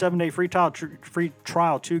try the 7-day free trial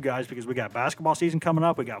too, guys, because we got basketball season coming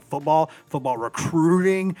up. We got football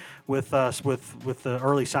recruiting with the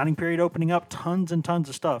early signing period opening up. Tons and tons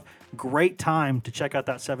of stuff. Great time to check out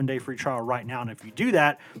that 7-day free trial right now. And if you do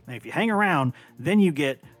that, and if you hang around, then you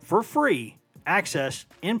get for free access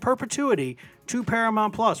in perpetuity to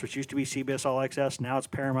Paramount Plus, which used to be CBS All Access. Now it's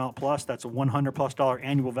Paramount Plus. That's a $100+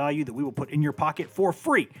 annual value that we will put in your pocket for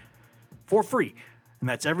free. For free. And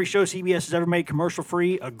that's every show CBS has ever made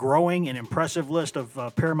commercial-free, a growing and impressive list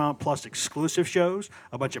of Paramount Plus exclusive shows,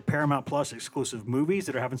 a bunch of Paramount Plus exclusive movies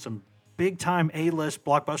that are having some big-time A-list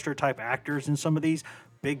blockbuster-type actors in some of these.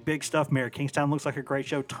 Big stuff. Mayor of Kingstown looks like a great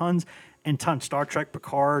show. Tons and tons. Star Trek,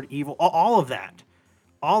 Picard, Evil, all of that.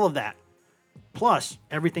 All of that. Plus,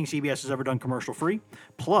 everything CBS has ever done commercial-free.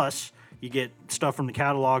 Plus, you get stuff from the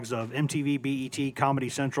catalogs of MTV, BET, Comedy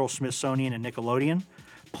Central, Smithsonian, and Nickelodeon.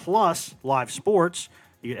 Plus live sports.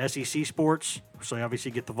 You get SEC sports, so you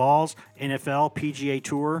obviously get the Vols, NFL, PGA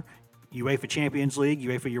Tour, UEFA Champions League,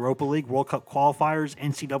 UEFA Europa League, World Cup qualifiers,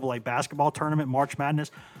 NCAA basketball tournament, March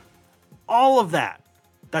Madness. All of that.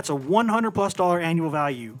 That's a $100+ annual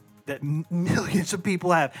value that millions of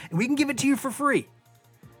people have. And we can give it to you for free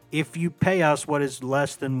if you pay us what is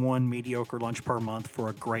less than one mediocre lunch per month for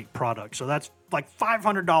a great product. So that's like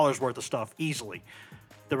 $500 worth of stuff easily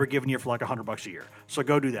that we're giving you for like $100 a year. So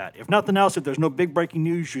go do that. If nothing else, if there's no big breaking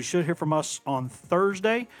news, you should hear from us on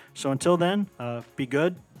Thursday. So until then, be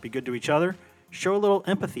good to each other. Show a little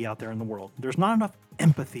empathy out there in the world. There's not enough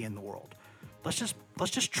empathy in the world. Let's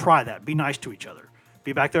just try that. Be nice to each other.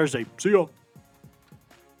 Be back Thursday. See y'all.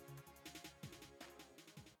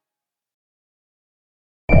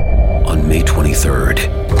 On May 23rd,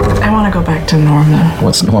 I want to go back to normal.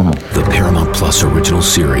 What's normal? the Paramount Plus original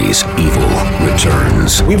series, Evil,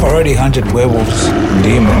 returns. We've already hunted werewolves,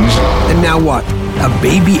 demons. And now what? A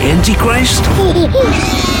baby Antichrist?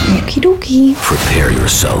 Okie dokie. Prepare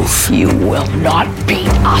yourself. You will not beat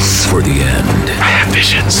us. For the end. I have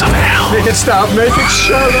visions of hell. Make it stop. Make it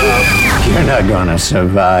shut up. You're not gonna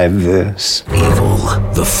survive this. Evil,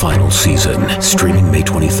 the final season. Streaming May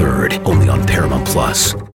 23rd, only on Paramount Plus.